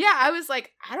 Yeah, I was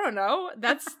like, I don't know.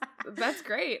 That's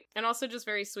great. And also just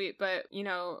very sweet. But, you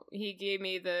know, he gave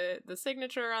me the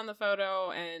signature on the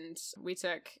photo, and we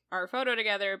took our photo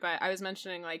together. But I was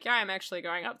mentioning, like, yeah, I'm actually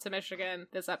going up to Michigan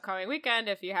this upcoming weekend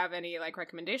if you have any, like,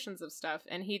 recommendations of stuff.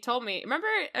 And he told me, remember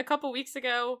a couple weeks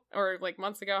ago, or, like,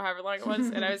 months ago, however long it was,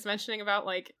 and I was mentioning about,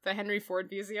 like, the Henry Ford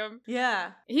Museum?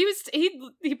 Yeah.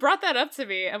 He brought that up to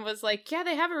me and was like, yeah,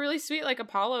 they have a really sweet, like,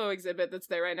 Apollo exhibit that's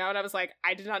there right now. And I was like,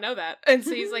 I did not know that. And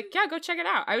so he's like, yeah, go check it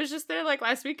out. I was just there like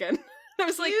last weekend. I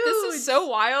was like, this is so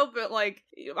wild, but like,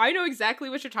 I know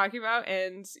exactly what you're talking about,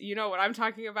 and you know what I'm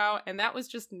talking about, and that was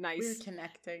just nice. We're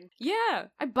connecting. Yeah,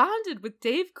 I bonded with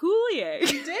Dave Coulier.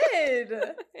 You did!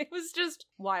 It was just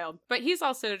wild. But he's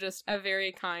also just a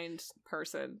very kind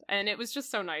person, and it was just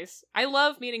so nice. I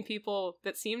love meeting people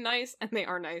that seem nice, and they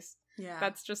are nice. Yeah.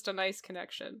 That's just a nice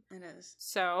connection. It is.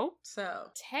 So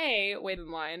Tay waited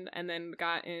in line and then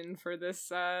got in for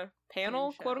this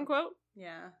panel, quote unquote.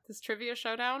 Yeah. This trivia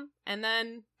showdown. And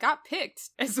then got picked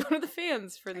as one of the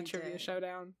fans for the trivia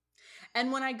showdown.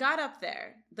 And when I got up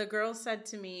there, the girls said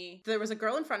to me, there was a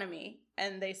girl in front of me,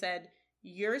 and they said,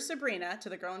 you're Sabrina, to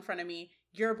the girl in front of me,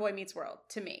 you're Boy Meets World,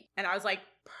 to me. And I was like,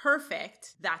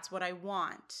 perfect. That's what I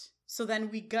want. So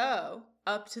then we go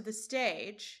up to the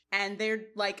stage, and they're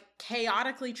like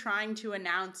chaotically trying to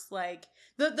announce, like,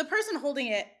 the person holding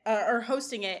it or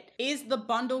hosting it is the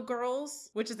Bundle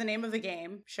Girls, which is the name of the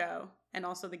game show, and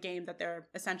also the game that they're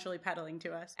essentially peddling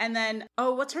to us. And then,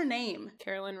 oh, what's her name?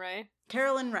 Carolyn Ray.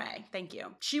 Carolyn Ray, thank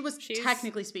you. She's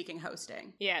technically speaking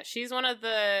hosting. Yeah, she's one of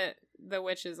the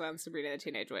witches on Sabrina the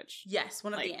Teenage Witch. Yes,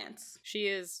 one of the aunts. She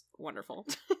is wonderful.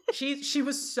 She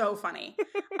was so funny.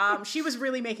 She was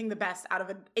really making the best out of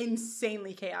an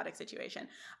insanely chaotic situation.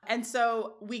 And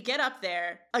so we get up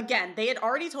there. Again, they had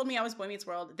already told me I was Boy Meets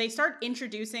World. They start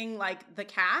introducing, like, the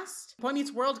cast. Boy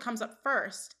Meets World comes up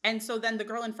first. And so then the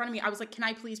girl in front of me, I was like, can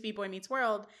I please be Boy Meets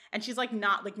World? And she's like,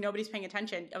 not, like, nobody's paying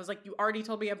attention. I was like, you already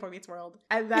told me I'm Boy Meets World.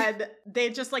 And then they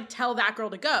just, like, tell that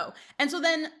girl to go. And so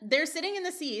then they're sitting in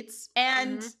the seats,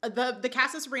 and the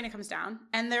cast of Sabrina comes down,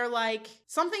 and they're like,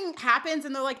 something happens,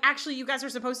 and they're like, actually, you guys are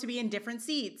supposed to be in different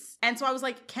seats. And so I was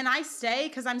like, can I stay?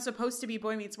 Because I'm supposed to be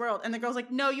Boy Meets World. And the girl's like,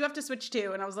 no, you have to switch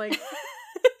too. And I was like...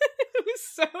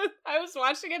 I was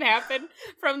watching it happen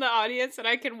from the audience, and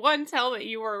I can, one, tell that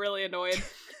you were really annoyed,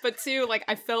 but two, like,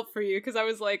 I felt for you, because I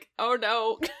was like, oh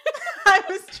no. I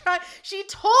was trying. She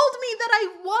told me that I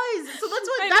was.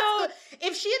 So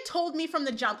if she had told me from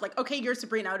the jump, like, okay, you're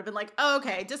Sabrina, I would have been like, oh,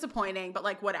 okay, disappointing, but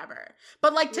like, whatever.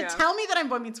 But like, to tell me that I'm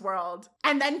Boy Meets World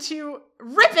and then to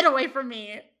rip it away from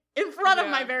me, in front of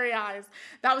my very eyes.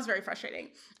 That was very frustrating.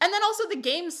 And then also the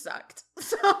game sucked.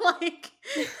 So like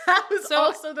that was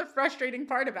also the frustrating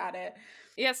part about it.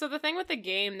 Yeah, so the thing with the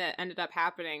game that ended up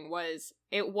happening was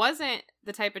it wasn't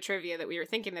the type of trivia that we were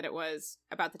thinking that it was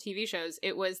about the TV shows.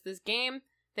 It was this game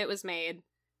that was made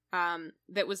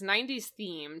that was 90s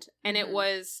themed, and it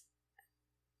was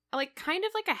like kind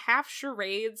of like a half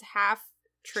charades, half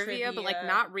trivia, but like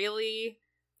not really.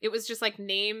 It was just like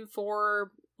name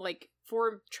for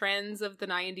trends of the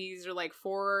 90s or like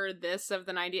for this of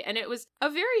the 90s, and it was a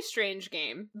very strange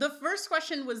game. The first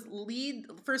question was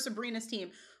for Sabrina's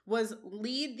team was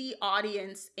lead the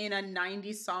audience in a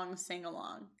 90s song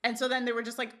sing-along. And so then they were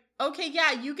just like, okay,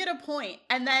 yeah, you get a point.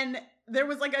 And then there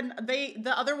was like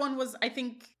the other one was, I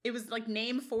think it was like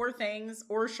name 4 things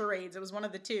or charades. It was one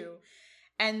of the two.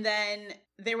 And then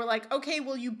they were like, okay,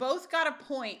 well, you both got a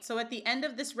point. So at the end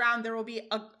of this round, there will be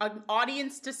an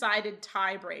audience-decided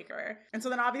tiebreaker. And so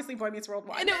then obviously Boy Meets World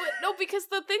won. No, because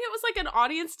the thing, it was like an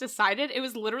audience-decided. It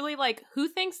was literally like who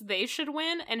thinks they should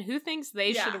win and who thinks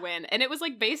they should win. And it was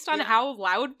like based on how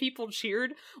loud people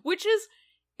cheered, which is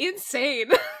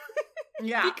insane.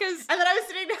 Yeah. Because and then I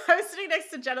was sitting next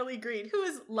to Jenna Lee Green, who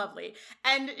is lovely.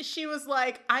 And she was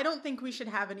like, I don't think we should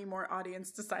have any more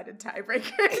audience decided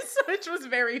tiebreakers, which was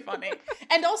very funny.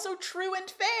 And also true and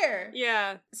fair.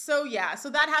 Yeah. So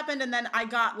that happened, and then I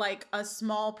got like a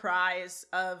small prize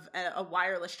of a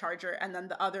wireless charger, and then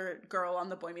the other girl on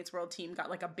the Boy Meets World team got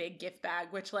like a big gift bag,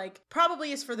 which like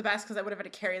probably is for the best because I would have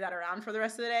had to carry that around for the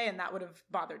rest of the day, and that would have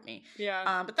bothered me.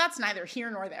 Yeah. But that's neither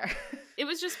here nor there. It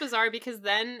was just bizarre because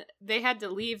then they had to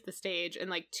leave the stage and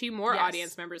like 2 more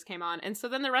audience members came on. And so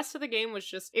then the rest of the game was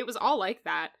just, it was all like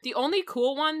that. The only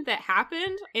cool one that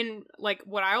happened in like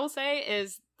what I will say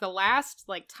is the last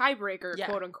like tiebreaker,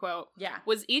 quote unquote,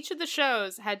 was each of the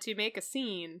shows had to make a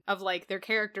scene of like their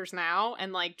characters now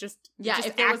and like just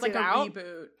if there was like a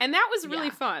reboot. And that was really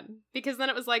fun because then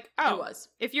it was like,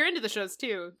 if you're into the shows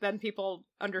too, then people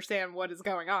understand what is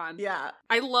going on. Yeah.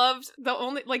 I loved the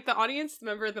audience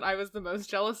member that I was the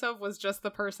most jealous of was just the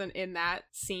person in that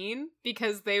scene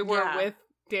because they were with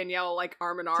Danielle like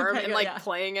arm in arm and like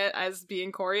playing it as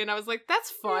being Corey, and I was like,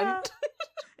 that's fun. Yeah.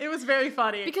 It was very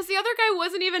funny. Because the other guy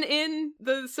wasn't even in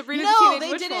the Sabrina the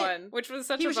Teenage Witch one, which was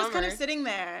such a bummer. He was just kind of sitting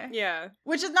there. Yeah.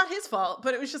 Which is not his fault,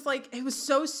 but it was just like, it was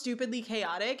so stupidly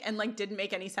chaotic and like didn't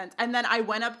make any sense. And then I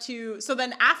went so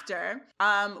then after,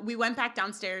 we went back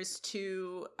downstairs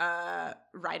to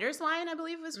Writer's Line, I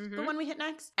believe was the one we hit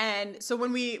next. And so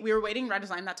when we were waiting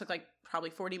Writer's Line, that took like probably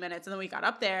 40 minutes. And then we got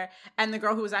up there and the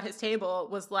girl who was at his table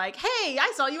was like, hey,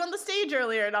 I saw you on the stage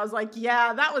earlier. And I was like,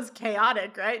 yeah, that was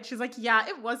chaotic, right? She's like, yeah,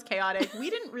 it was chaotic. We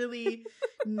didn't really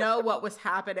know what was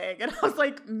happening. And I was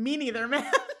like, me neither,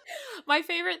 man. My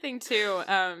favorite thing too,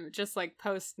 just like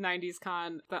post 90s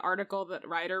Con, the article that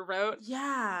Ryder wrote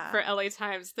for LA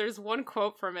Times, there's one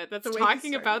quote from it that's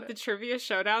talking about the trivia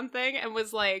showdown thing and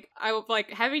was like, I was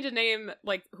like having to name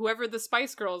like whoever the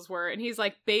Spice Girls were. And he's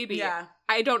like, baby,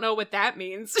 I don't know what that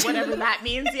means. Whatever that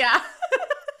means,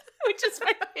 Which is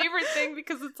my favorite thing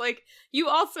because it's like, you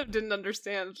also didn't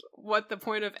understand what the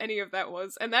point of any of that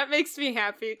was. And that makes me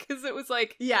happy because it was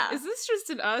like, is this just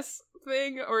an us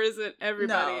thing or is it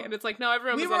everybody? No. And it's like, no,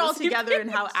 everyone was we were all together in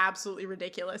how absolutely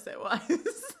ridiculous it was.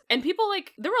 And people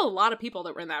like, there were a lot of people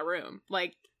that were in that room.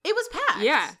 Like, it was packed.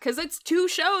 Yeah, because it's 2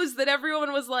 shows that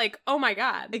everyone was like, oh my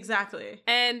God. Exactly.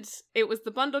 And it was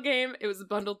the bundle game. It was a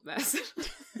bundled mess.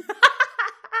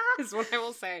 Is what I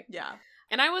will say. Yeah.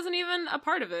 And I wasn't even a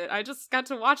part of it. I just got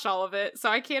to watch all of it, so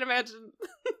I can't imagine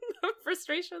the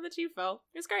frustration that you felt.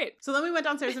 It was great. So then we went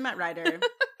downstairs and met Ryder.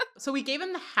 So we gave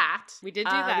him the hat. We did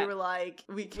do that. We were like...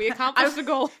 We accomplished the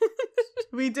goal.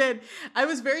 We did. I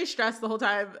was very stressed the whole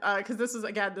time, because this was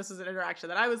an interaction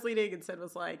that I was leading, and Sid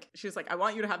was like, she was like, I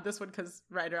want you to have this one, because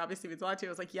Ryder obviously means a lot to you.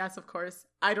 I was like, yes, of course.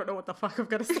 I don't know what the fuck I'm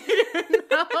gonna say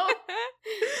now.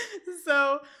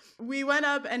 So we went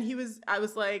up, and I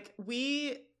was like,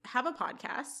 we have a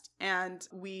podcast, and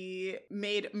we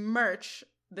made merch,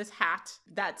 this hat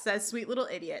that says Sweet Little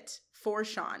Idiot for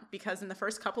Sean, because in the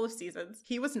first couple of seasons,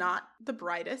 he was not the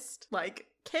brightest, like,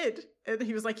 kid. And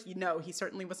he was like, no, he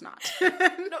certainly was not.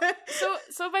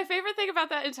 So my favorite thing about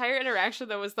that entire interaction,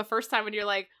 though, was the first time when you're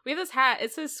like, we have this hat,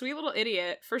 it says Sweet Little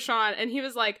Idiot for Sean, and he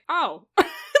was like, oh.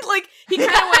 Like, he kind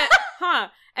of went, huh.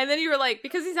 And then you were like,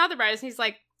 because he's not the brightest, and he's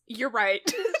like, you're right.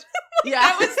 Like,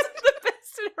 that was the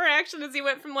best interaction, as he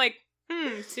went from like,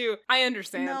 to, I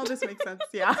understand. No, this makes sense,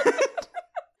 yeah.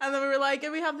 And then we were like,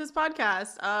 and we have this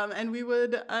podcast. And we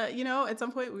would, at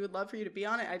some point we would love for you to be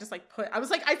on it. I just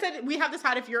I said, we have this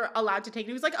hat if you're allowed to take it.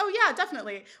 He was like, oh yeah,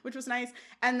 definitely, which was nice.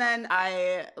 And then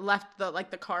I left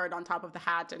the card on top of the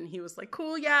hat and he was like,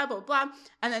 cool, yeah, blah, blah.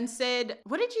 And then Sid,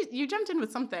 you jumped in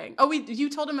with something. Oh, you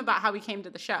told him about how we came to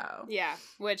the show. Yeah,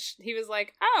 which he was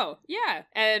like, oh, yeah.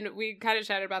 And we kind of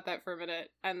chatted about that for a minute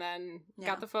and then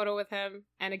got the photo with him.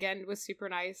 And again, was super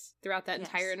nice throughout that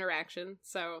entire interaction.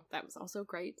 So that was also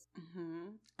great. Mm-hmm.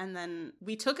 And then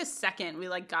we took a second. We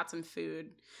got some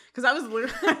food because I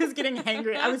was getting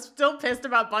hangry. I was still pissed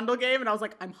about Bundle Game, and I was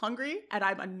like, I'm hungry and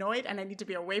I'm annoyed, and I need to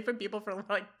be away from people for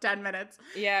 10 minutes.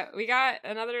 Yeah, we got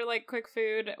another quick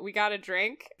food. We got a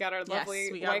drink. Got our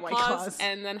lovely White Claws,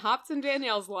 and then hopped in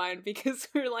Danielle's line because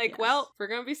we were like, well, if we're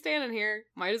gonna be standing here,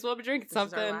 might as well be drinking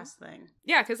something. This is our last thing.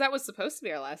 Yeah, because that was supposed to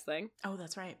be our last thing. Oh,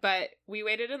 that's right. But we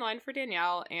waited in line for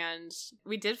Danielle, and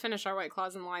we did finish our White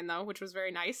Claws in line though, which was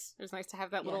very nice. It was nice to have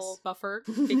that little buffer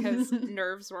because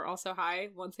nerves were also high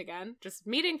once again. Just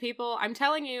meeting people. I'm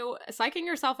telling you, psyching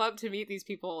yourself up to meet these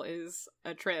people is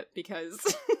a trip because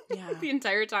the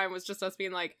entire time was just us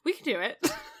being like, we can do it.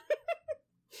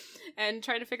 And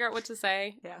trying to figure out what to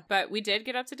say. Yeah. But we did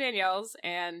get up to Danielle's,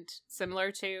 and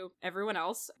similar to everyone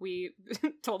else, we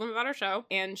told them about our show,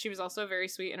 and she was also very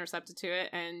sweet and receptive to it,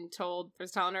 and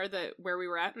was telling her that where we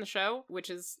were at in the show, which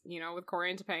is, with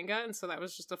Corey and Topanga, and so that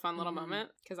was just a fun little moment,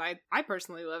 because I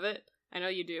personally love it. I know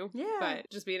you do. Yeah.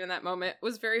 But just being in that moment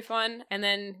was very fun. And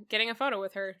then getting a photo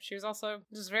with her. She was also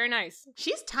just very nice.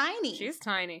 She's tiny. She's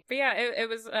tiny. But yeah, it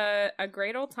was a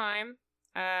great old time.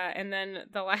 And then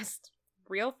the last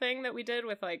real thing that we did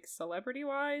with celebrity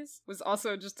wise was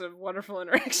also just a wonderful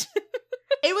interaction.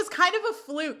 It was kind of a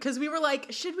fluke because we were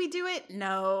like, should we do it?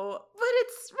 No, but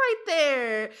it's right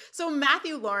there. So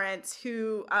Matthew Lawrence,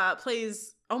 who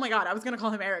plays, oh my God, I was going to call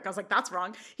him Eric. I was like, that's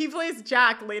wrong. He plays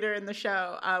Jack later in the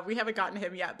show. We haven't gotten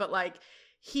him yet, but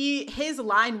his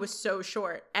line was so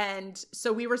short. And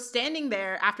so we were standing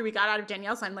there after we got out of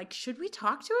Danielle's line, should we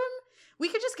talk to him? We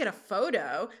could just get a photo.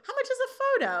 How much is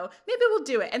a photo? Maybe we'll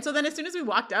do it. And so then as soon as we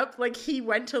walked up, he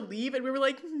went to leave and we were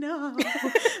like, no.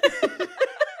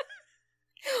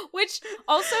 Which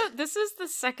also, this is the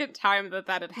second time that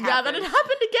had happened. Yeah, that had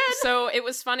happened again. So it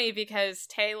was funny because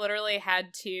Tay literally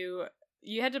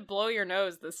you had to blow your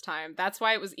nose this time. That's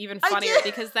why it was even funnier,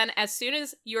 because then as soon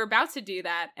as you were about to do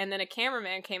that, and then a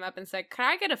cameraman came up and said, can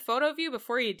I get a photo of you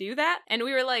before you do that? And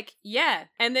we were like, yeah.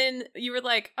 And then you were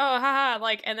like, oh, haha,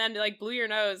 and then blew your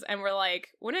nose, and we're like,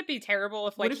 wouldn't it be terrible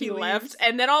if he left?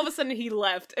 And then all of a sudden he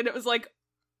left, and it was like,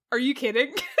 are you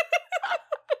kidding?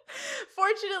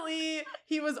 Fortunately,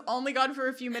 he was only gone for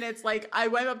a few minutes. I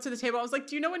went up to the table. I was like,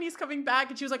 do you know when he's coming back?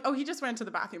 And she was like, oh, he just went to the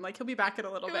bathroom. He'll be back in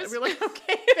a little bit. And we were like,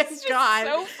 okay, thank God.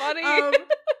 So funny.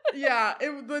 Yeah,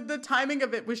 the timing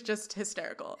of it was just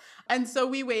hysterical. And so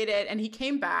we waited, and he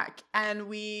came back, and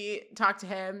we talked to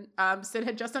him. Sid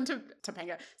had just done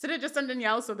Topanga. Sid had just done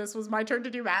Danielle, so this was my turn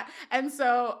to do Matt. And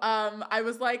so I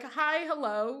was like, hi,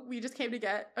 hello. We just came to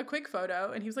get a quick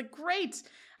photo. And he was like, great.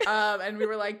 And we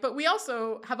were like, but we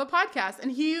also have a podcast.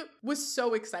 And he was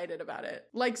so excited about it.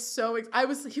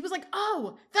 He was like,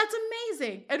 oh, that's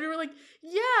amazing. And we were like,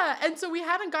 yeah. And so we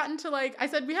haven't gotten to I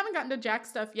said, we haven't gotten to Jack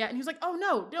stuff yet. And he was like, oh,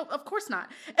 no, of course not.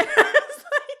 And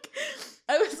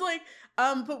I was like,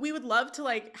 but we would love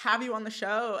to have you on the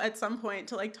show at some point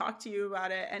to talk to you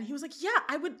about it. And he was like, yeah,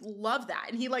 I would love that.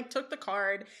 And he took the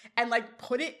card and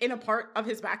put it in a part of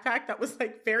his backpack that was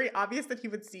very obvious that he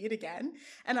would see it again.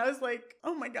 And I was like,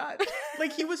 oh my God.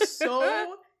 He was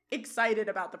so excited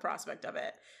about the prospect of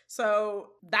it.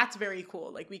 So that's very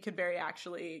cool. We could very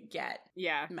actually get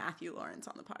Matthew Lawrence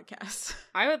on the podcast.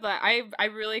 I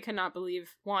really could not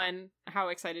believe, one, how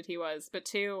excited he was, but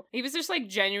two, he was just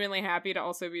genuinely happy to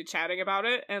also be chatting about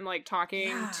it and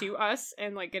talking to us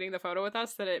and getting the photo with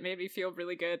us, that it made me feel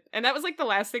really good. And that was the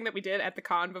last thing that we did at the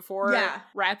con before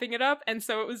wrapping it up. And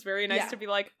so it was very nice to be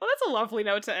like, well, that's a lovely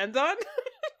note to end on.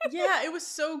 Yeah, it was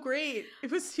so great.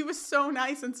 He was so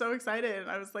nice and so excited.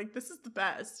 And I was like, this is the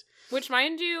best. Which,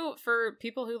 mind you, for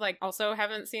people who also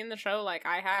haven't seen the show like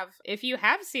I have, if you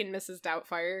have seen Mrs.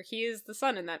 Doubtfire, he is the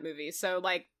son in that movie. So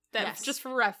that's just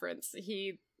for reference.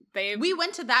 We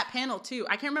went to that panel too.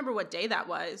 I can't remember what day that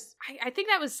was. I think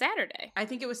that was Saturday. I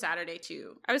think it was Saturday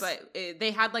too.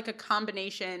 They had a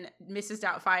combination Mrs.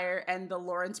 Doubtfire and the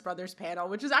Lawrence brothers panel,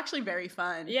 which was actually very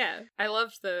fun. Yeah, I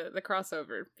loved the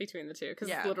crossover between the two because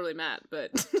it's literally Matt,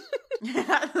 but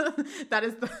that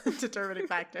is the determining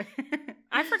factor.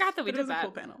 I forgot that we did that. A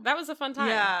cool panel. That was a fun time.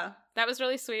 Yeah. That was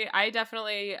really sweet. I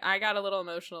got a little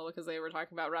emotional because they were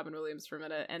talking about Robin Williams for a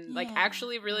minute and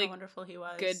actually really how wonderful he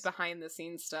was. Good behind the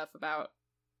scenes stuff about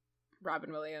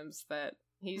Robin Williams that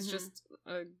he's just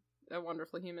a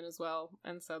wonderful human as well.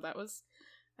 And so that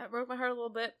broke my heart a little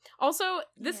bit. Also,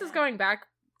 this is going back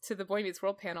to the Boy Meets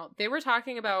World panel. They were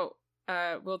talking about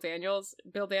Bill Daniels,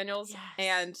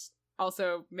 and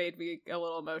also made me a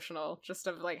little emotional just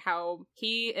of like how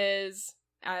he is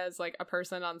as like a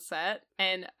person on set.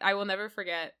 And I will never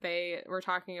forget, they were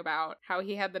talking about how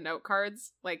he had the note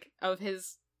cards like of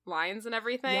his lines and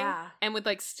everything, and would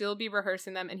like still be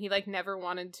rehearsing them, and he like never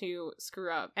wanted to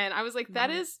screw up. And I was like, that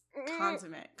is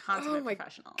consummate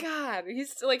professional. God,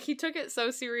 he's like, he took it so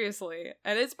seriously,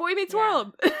 and it's Boy Meets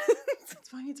World. It's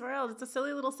Boy Meets World. It's a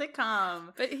silly little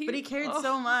sitcom, but he cared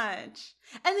so much.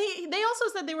 And they also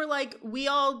said, they were like, we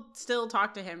all still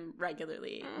talk to him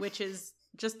regularly, which is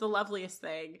just the loveliest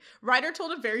thing. Ryder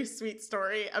told a very sweet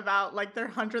story about like their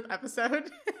 100th episode.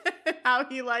 How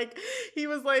he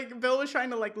was like, Bill was trying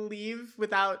to like leave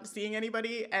without seeing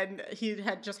anybody, and he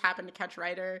had just happened to catch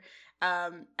Ryder.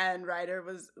 And Ryder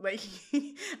was like,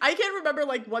 I can't remember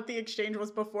like what the exchange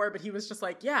was before, but he was just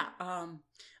like, I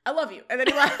love you. And then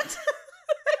he left.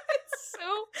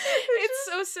 It's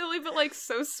so silly, but like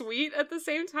so sweet at the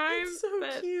same time. It's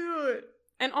so cute.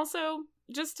 And also,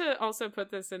 just to also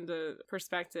put this into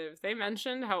perspective, they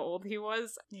mentioned how old he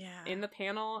was in the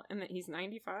panel, and that he's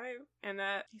 95, and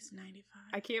that he's 95.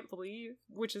 I can't believe,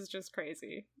 which is just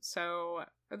crazy. So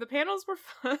the panels were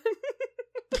fun.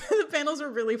 The panels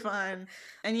were really fun.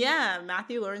 And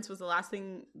Matthew Lawrence was the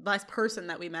last person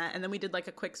that we met, and then we did like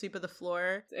a quick sweep of the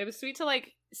floor. It was sweet to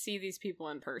like see these people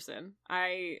in person.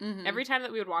 Every time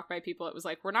that we would walk by people, it was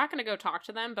like, we're not going to go talk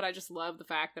to them, but I just love the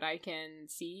fact that I can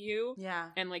see you.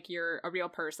 And like, you're a real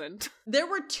person. There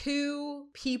were 2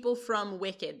 people from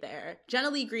Wicked there. Jenna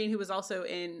Lee Green, who was also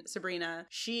in Sabrina,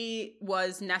 she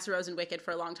was Nessa Rose in Wicked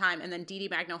for a long time. And then Dee Dee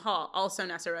Magno Hall, also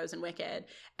Nessa Rose in Wicked.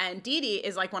 And Dee Dee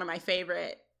is like one of my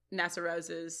favorite Nessa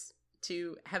Roses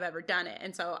to have ever done it.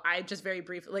 And so I just very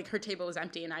briefly, like, her table was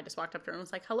empty, and I just walked up to her and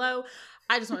was like, hello,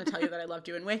 I just want to tell you that I loved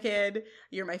you in Wicked.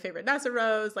 You're my favorite Nessa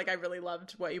Rose. Like, I really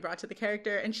loved what you brought to the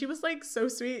character. And she was like so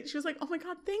sweet. She was like, oh my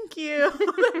God, thank you.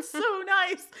 That's so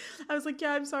nice. I was like,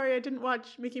 yeah, I'm sorry, I didn't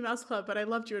watch Mickey Mouse Club, but I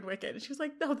loved you in Wicked. And she was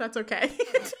like, no, that's okay.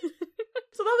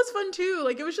 So that was fun too.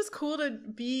 Like, it was just cool to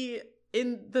be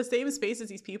in the same space as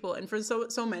these people, and for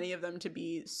so many of them to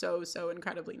be so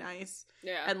incredibly nice,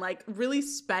 and like really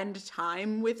spend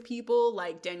time with people.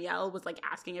 Like, Danielle was like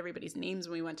asking everybody's names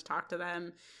when we went to talk to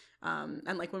them,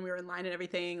 and like when we were in line and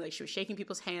everything, like she was shaking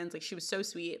people's hands. Like, she was so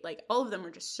sweet. Like, all of them were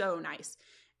just so nice,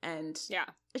 and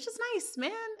it's just nice,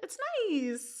 man. It's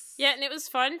nice. And it was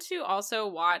fun to also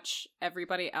watch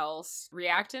everybody else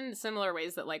react in similar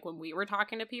ways that like when we were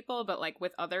talking to people, but like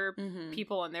with other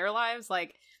people in their lives,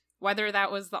 like whether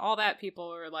that was the All That people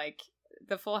or like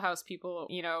the Full House people,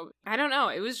 you know, I don't know.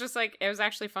 It was just like, it was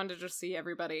actually fun to just see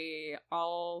everybody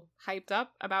all hyped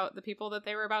up about the people that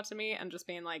they were about to meet, and just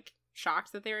being like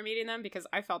shocked that they were meeting them, because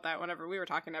I felt that whenever we were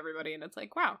talking to everybody, and it's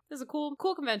like, wow, this is a cool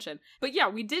convention. But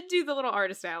we did do the little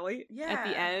artist alley at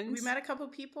the end. We met a couple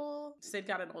people. Sid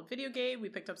got an old video game. We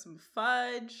picked up some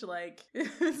fudge. Like,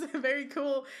 it was a very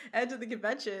cool end of the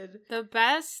convention. The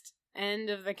best end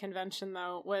of the convention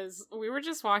though was, we were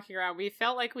just walking around. We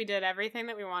felt like we did everything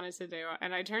that we wanted to do,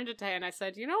 and I turned to Tay and I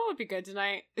said, you know what would be good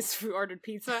tonight is if we ordered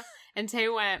pizza. And Tay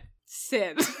went,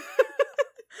 Sid.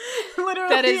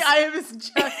 Literally, I was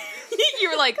just you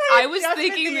were like, I was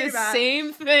thinking the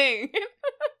same thing.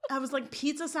 I was like,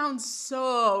 pizza sounds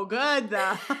so good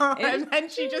though. And then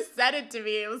she just said it to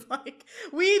me. It was like,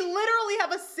 we literally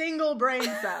have a single brain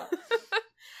cell.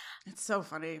 It's so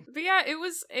funny. But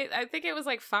I think it was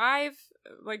like 5,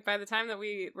 like by the time that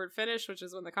we were finished, which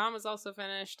is when the con was also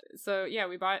finished. So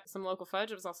we bought some local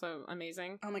fudge. It was also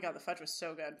amazing. Oh my God, the fudge was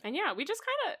so good. And we just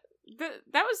kind of,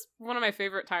 that was one of my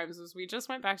favorite times, was we just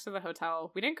went back to the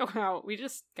hotel. We didn't go out. We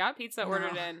just got pizza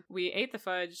ordered in. We ate the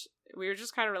fudge. We were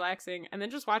just kind of relaxing, and then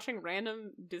just watching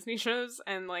random Disney shows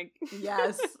and like,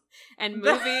 and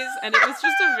movies. And it was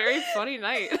just a very funny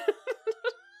night.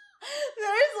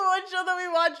 There's one show that we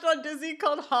watched on Disney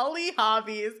called Holly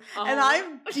Hobbies, and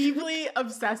I'm deeply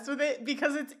obsessed with it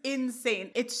because it's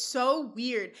insane. It's so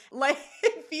weird. Like,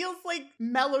 it feels like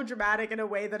melodramatic in a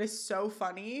way that is so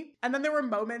funny. And then there were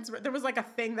moments where there was like a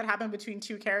thing that happened between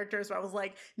 2 characters where I was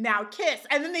like, now kiss.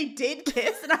 And then they did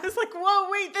kiss, and I was like,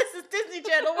 whoa, wait, this is Disney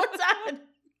Channel. What's happening?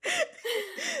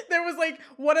 There was like,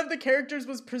 one of the characters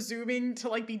was presuming to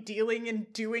like be dealing and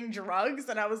doing drugs,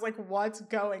 and I was like, what's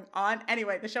going on?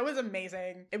 Anyway, the show was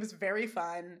amazing. It was very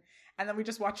fun. And then we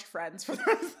just watched Friends for the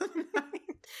rest of the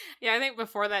night. Yeah, I think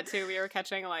before that too, we were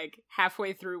catching like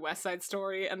halfway through West Side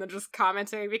Story and then just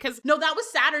commenting because No, that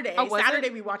was Saturday. Oh, was Saturday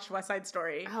it? we watched West Side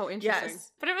Story. Oh, interesting.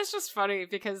 Yes. But it was just funny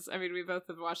because, I mean, we both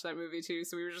have watched that movie too,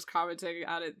 so we were just commenting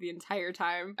on it the entire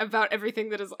time about everything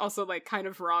that is also like kind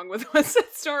of wrong with West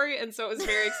Side Story, and so it was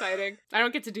very exciting. I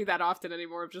don't get to do that often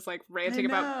anymore of just like ranting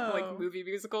about like movie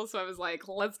musicals, so I was like,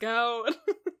 let's go.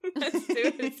 Let's do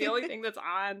it. It's the only thing that's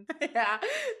on. Yeah.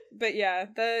 But yeah,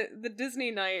 the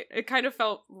Disney night, it kind of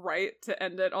felt right to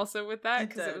end it also with that,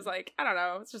 because it was like, I don't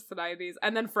know, it's just the 90s.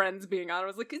 And then Friends being on, I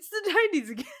was like, it's the 90s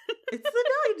again. It's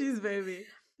the 90s, baby.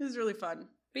 It was really fun.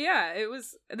 But yeah, it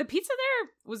was, the pizza there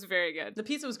was very good. The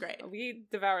pizza was great. We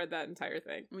devoured that entire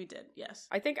thing. We did, yes.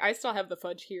 I think I still have the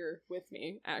fudge here with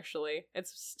me, actually.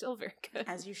 It's still very good.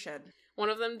 As you should. One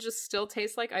of them just still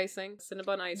tastes like icing,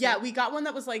 Cinnabon icing. Yeah, we got one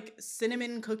that was like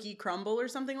cinnamon cookie crumble or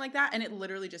something like that, and it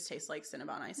literally just tastes like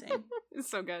Cinnabon icing. It's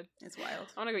so good. It's wild.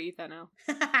 I want to go eat that now.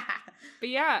 But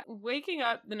yeah, waking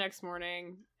up the next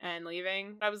morning and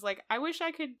leaving, I was like, I wish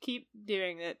I could keep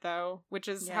doing it though, which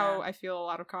is how I feel a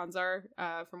lot of cons are,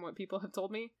 from what people have told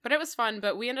me. But it was fun,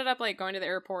 but we ended up like going to the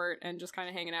airport and just kind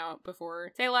of hanging out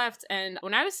before they left. And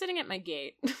when I was sitting at my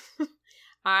gate,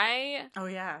 Oh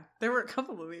yeah, there were a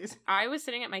couple of these. I was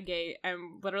sitting at my gate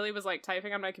and literally was like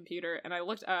typing on my computer, and I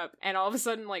looked up and all of a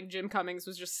sudden like Jim Cummings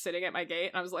was just sitting at my gate,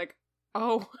 and I was like,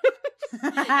 oh.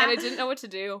 And I didn't know what to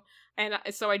do, and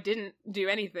so I didn't do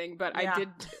anything, but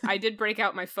I did break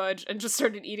out my fudge and just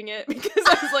started eating it because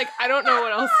I was like, I don't know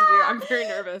what else to do. I'm very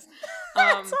nervous.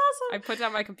 That's awesome. I put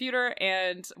down my computer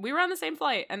and we were on the same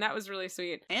flight, and that was really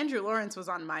sweet. Andrew Lawrence was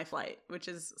on my flight, which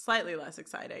is slightly less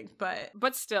exciting,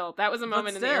 but still, that was a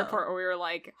moment in the airport where we were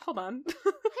like, hold on.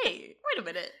 Hey, wait a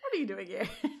minute. What are you doing here?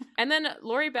 And then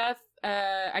Lori Beth,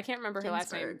 I can't remember her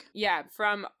last name. Yeah,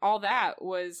 from All That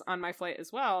was on my flight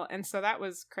as well. And so that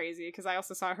was crazy because I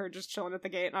also saw her just chilling at the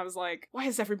gate, and I was like, why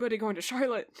is everybody going to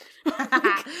Charlotte?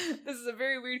 Like, this is a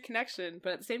very weird connection.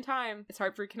 But at the same time, it's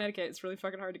Hartford, Connecticut. It's really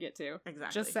fucking hard to get to.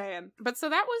 Exactly. Just saying. But so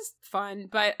that was fun.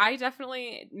 But I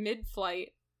definitely,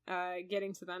 mid-flight,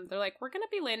 getting to them, they're like, we're gonna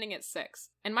be landing at 6,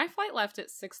 and my flight left at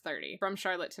 6:30 from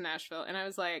Charlotte to Nashville, and I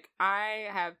was like, I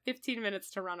have 15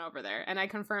 minutes to run over there, and I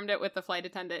confirmed it with the flight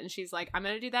attendant, and she's like, I'm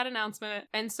gonna do that announcement.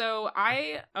 And so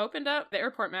I opened up the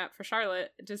airport map for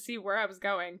Charlotte to see where I was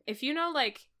going. If you know,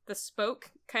 like, the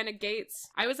spoke kind of gates,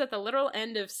 I was at the literal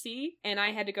end of C, and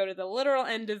I had to go to the literal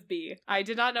end of B. I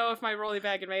did not know if my rolly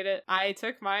bag had made it. I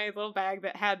took my little bag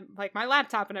that had like my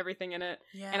laptop and everything in it,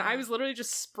 and I was literally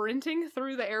just sprinting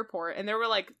through the airport, and there were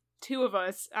like 2 of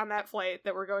us on that flight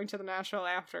that were going to the Nashville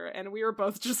after, and we were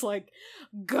both just like,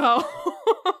 go.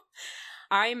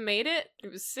 I made it.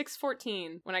 It was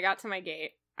 6:14 when I got to my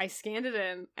gate. I scanned it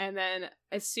in, and then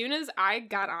as soon as I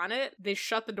got on it, they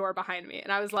shut the door behind me,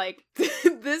 and I was like,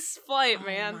 this flight,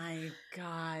 man. Oh my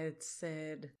God,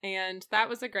 Sid. And that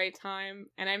was a great time,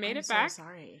 and I made it back. So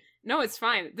sorry. No, it's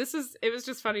fine. It was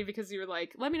just funny because you were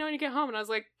like, let me know when you get home, and I was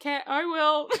like, "Okay, I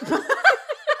will."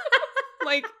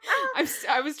 Like,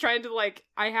 I was trying to, like,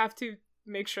 I have to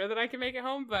make sure that I can make it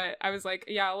home, but I was like,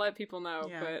 yeah, I'll let people know,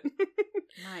 but...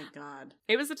 My God.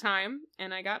 It was a time,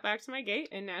 and I got back to my gate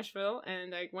in Nashville,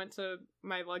 and I went to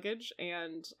my luggage,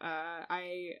 and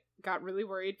I got really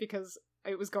worried because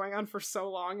it was going on for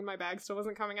so long and my bag still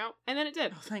wasn't coming out, and then it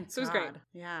did. Oh, thank God. So it was great.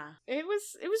 Yeah. It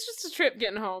was just a trip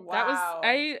getting home. Wow. That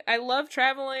was I love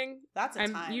traveling. That's a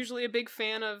I'm time. usually a big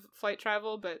fan of flight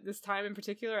travel, but this time in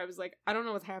particular, I was like, I don't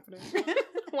know what's happening.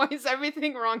 Why is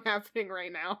everything wrong happening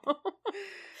right now?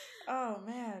 Oh,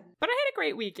 man. But I had a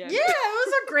great weekend. Yeah, it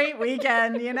was a great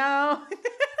weekend, you know?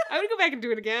 I would go back and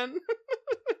do it again.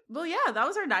 Well, yeah, that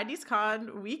was our 90s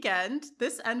Con weekend.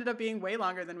 This ended up being way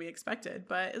longer than we expected,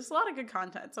 but it's a lot of good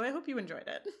content, so I hope you enjoyed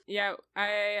it. Yeah, I,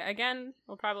 again,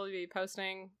 will probably be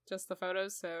posting just the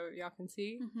photos so y'all can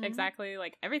see exactly,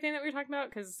 like, everything that we were talking about,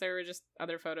 because there were just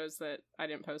other photos that I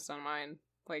didn't post on mine,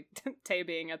 like Tay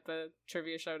being at the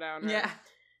trivia showdown. Yeah.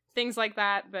 Things like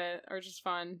that are just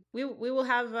fun. We will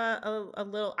have a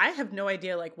little, I have no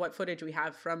idea like what footage we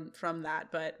have from that,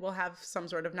 but we'll have some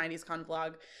sort of 90s Con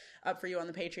vlog up for you on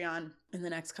the Patreon in the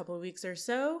next couple of weeks or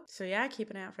so. So yeah,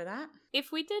 keep an eye out for that.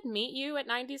 If we did meet you at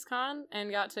 90s Con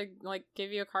and got to like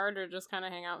give you a card or just kind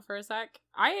of hang out for a sec,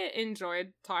 I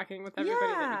enjoyed talking with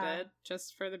everybody that we did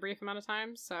just for the brief amount of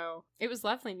time. So it was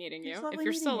lovely meeting you. If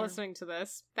you're still listening to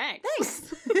this,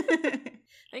 thanks.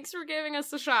 Thanks for giving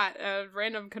us a shot at a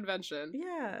random convention.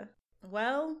 Yeah.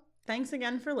 Well, thanks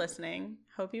again for listening.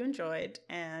 Hope you enjoyed.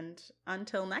 And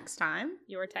until next time,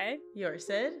 you're Tay. You're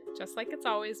Sid. Just like it's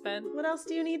always been. What else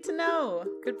do you need to know?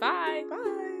 Goodbye.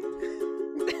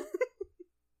 Bye.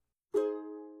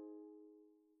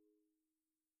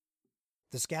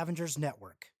 The Scavengers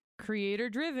Network. Creator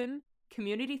driven,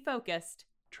 community focused,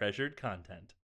 treasured content.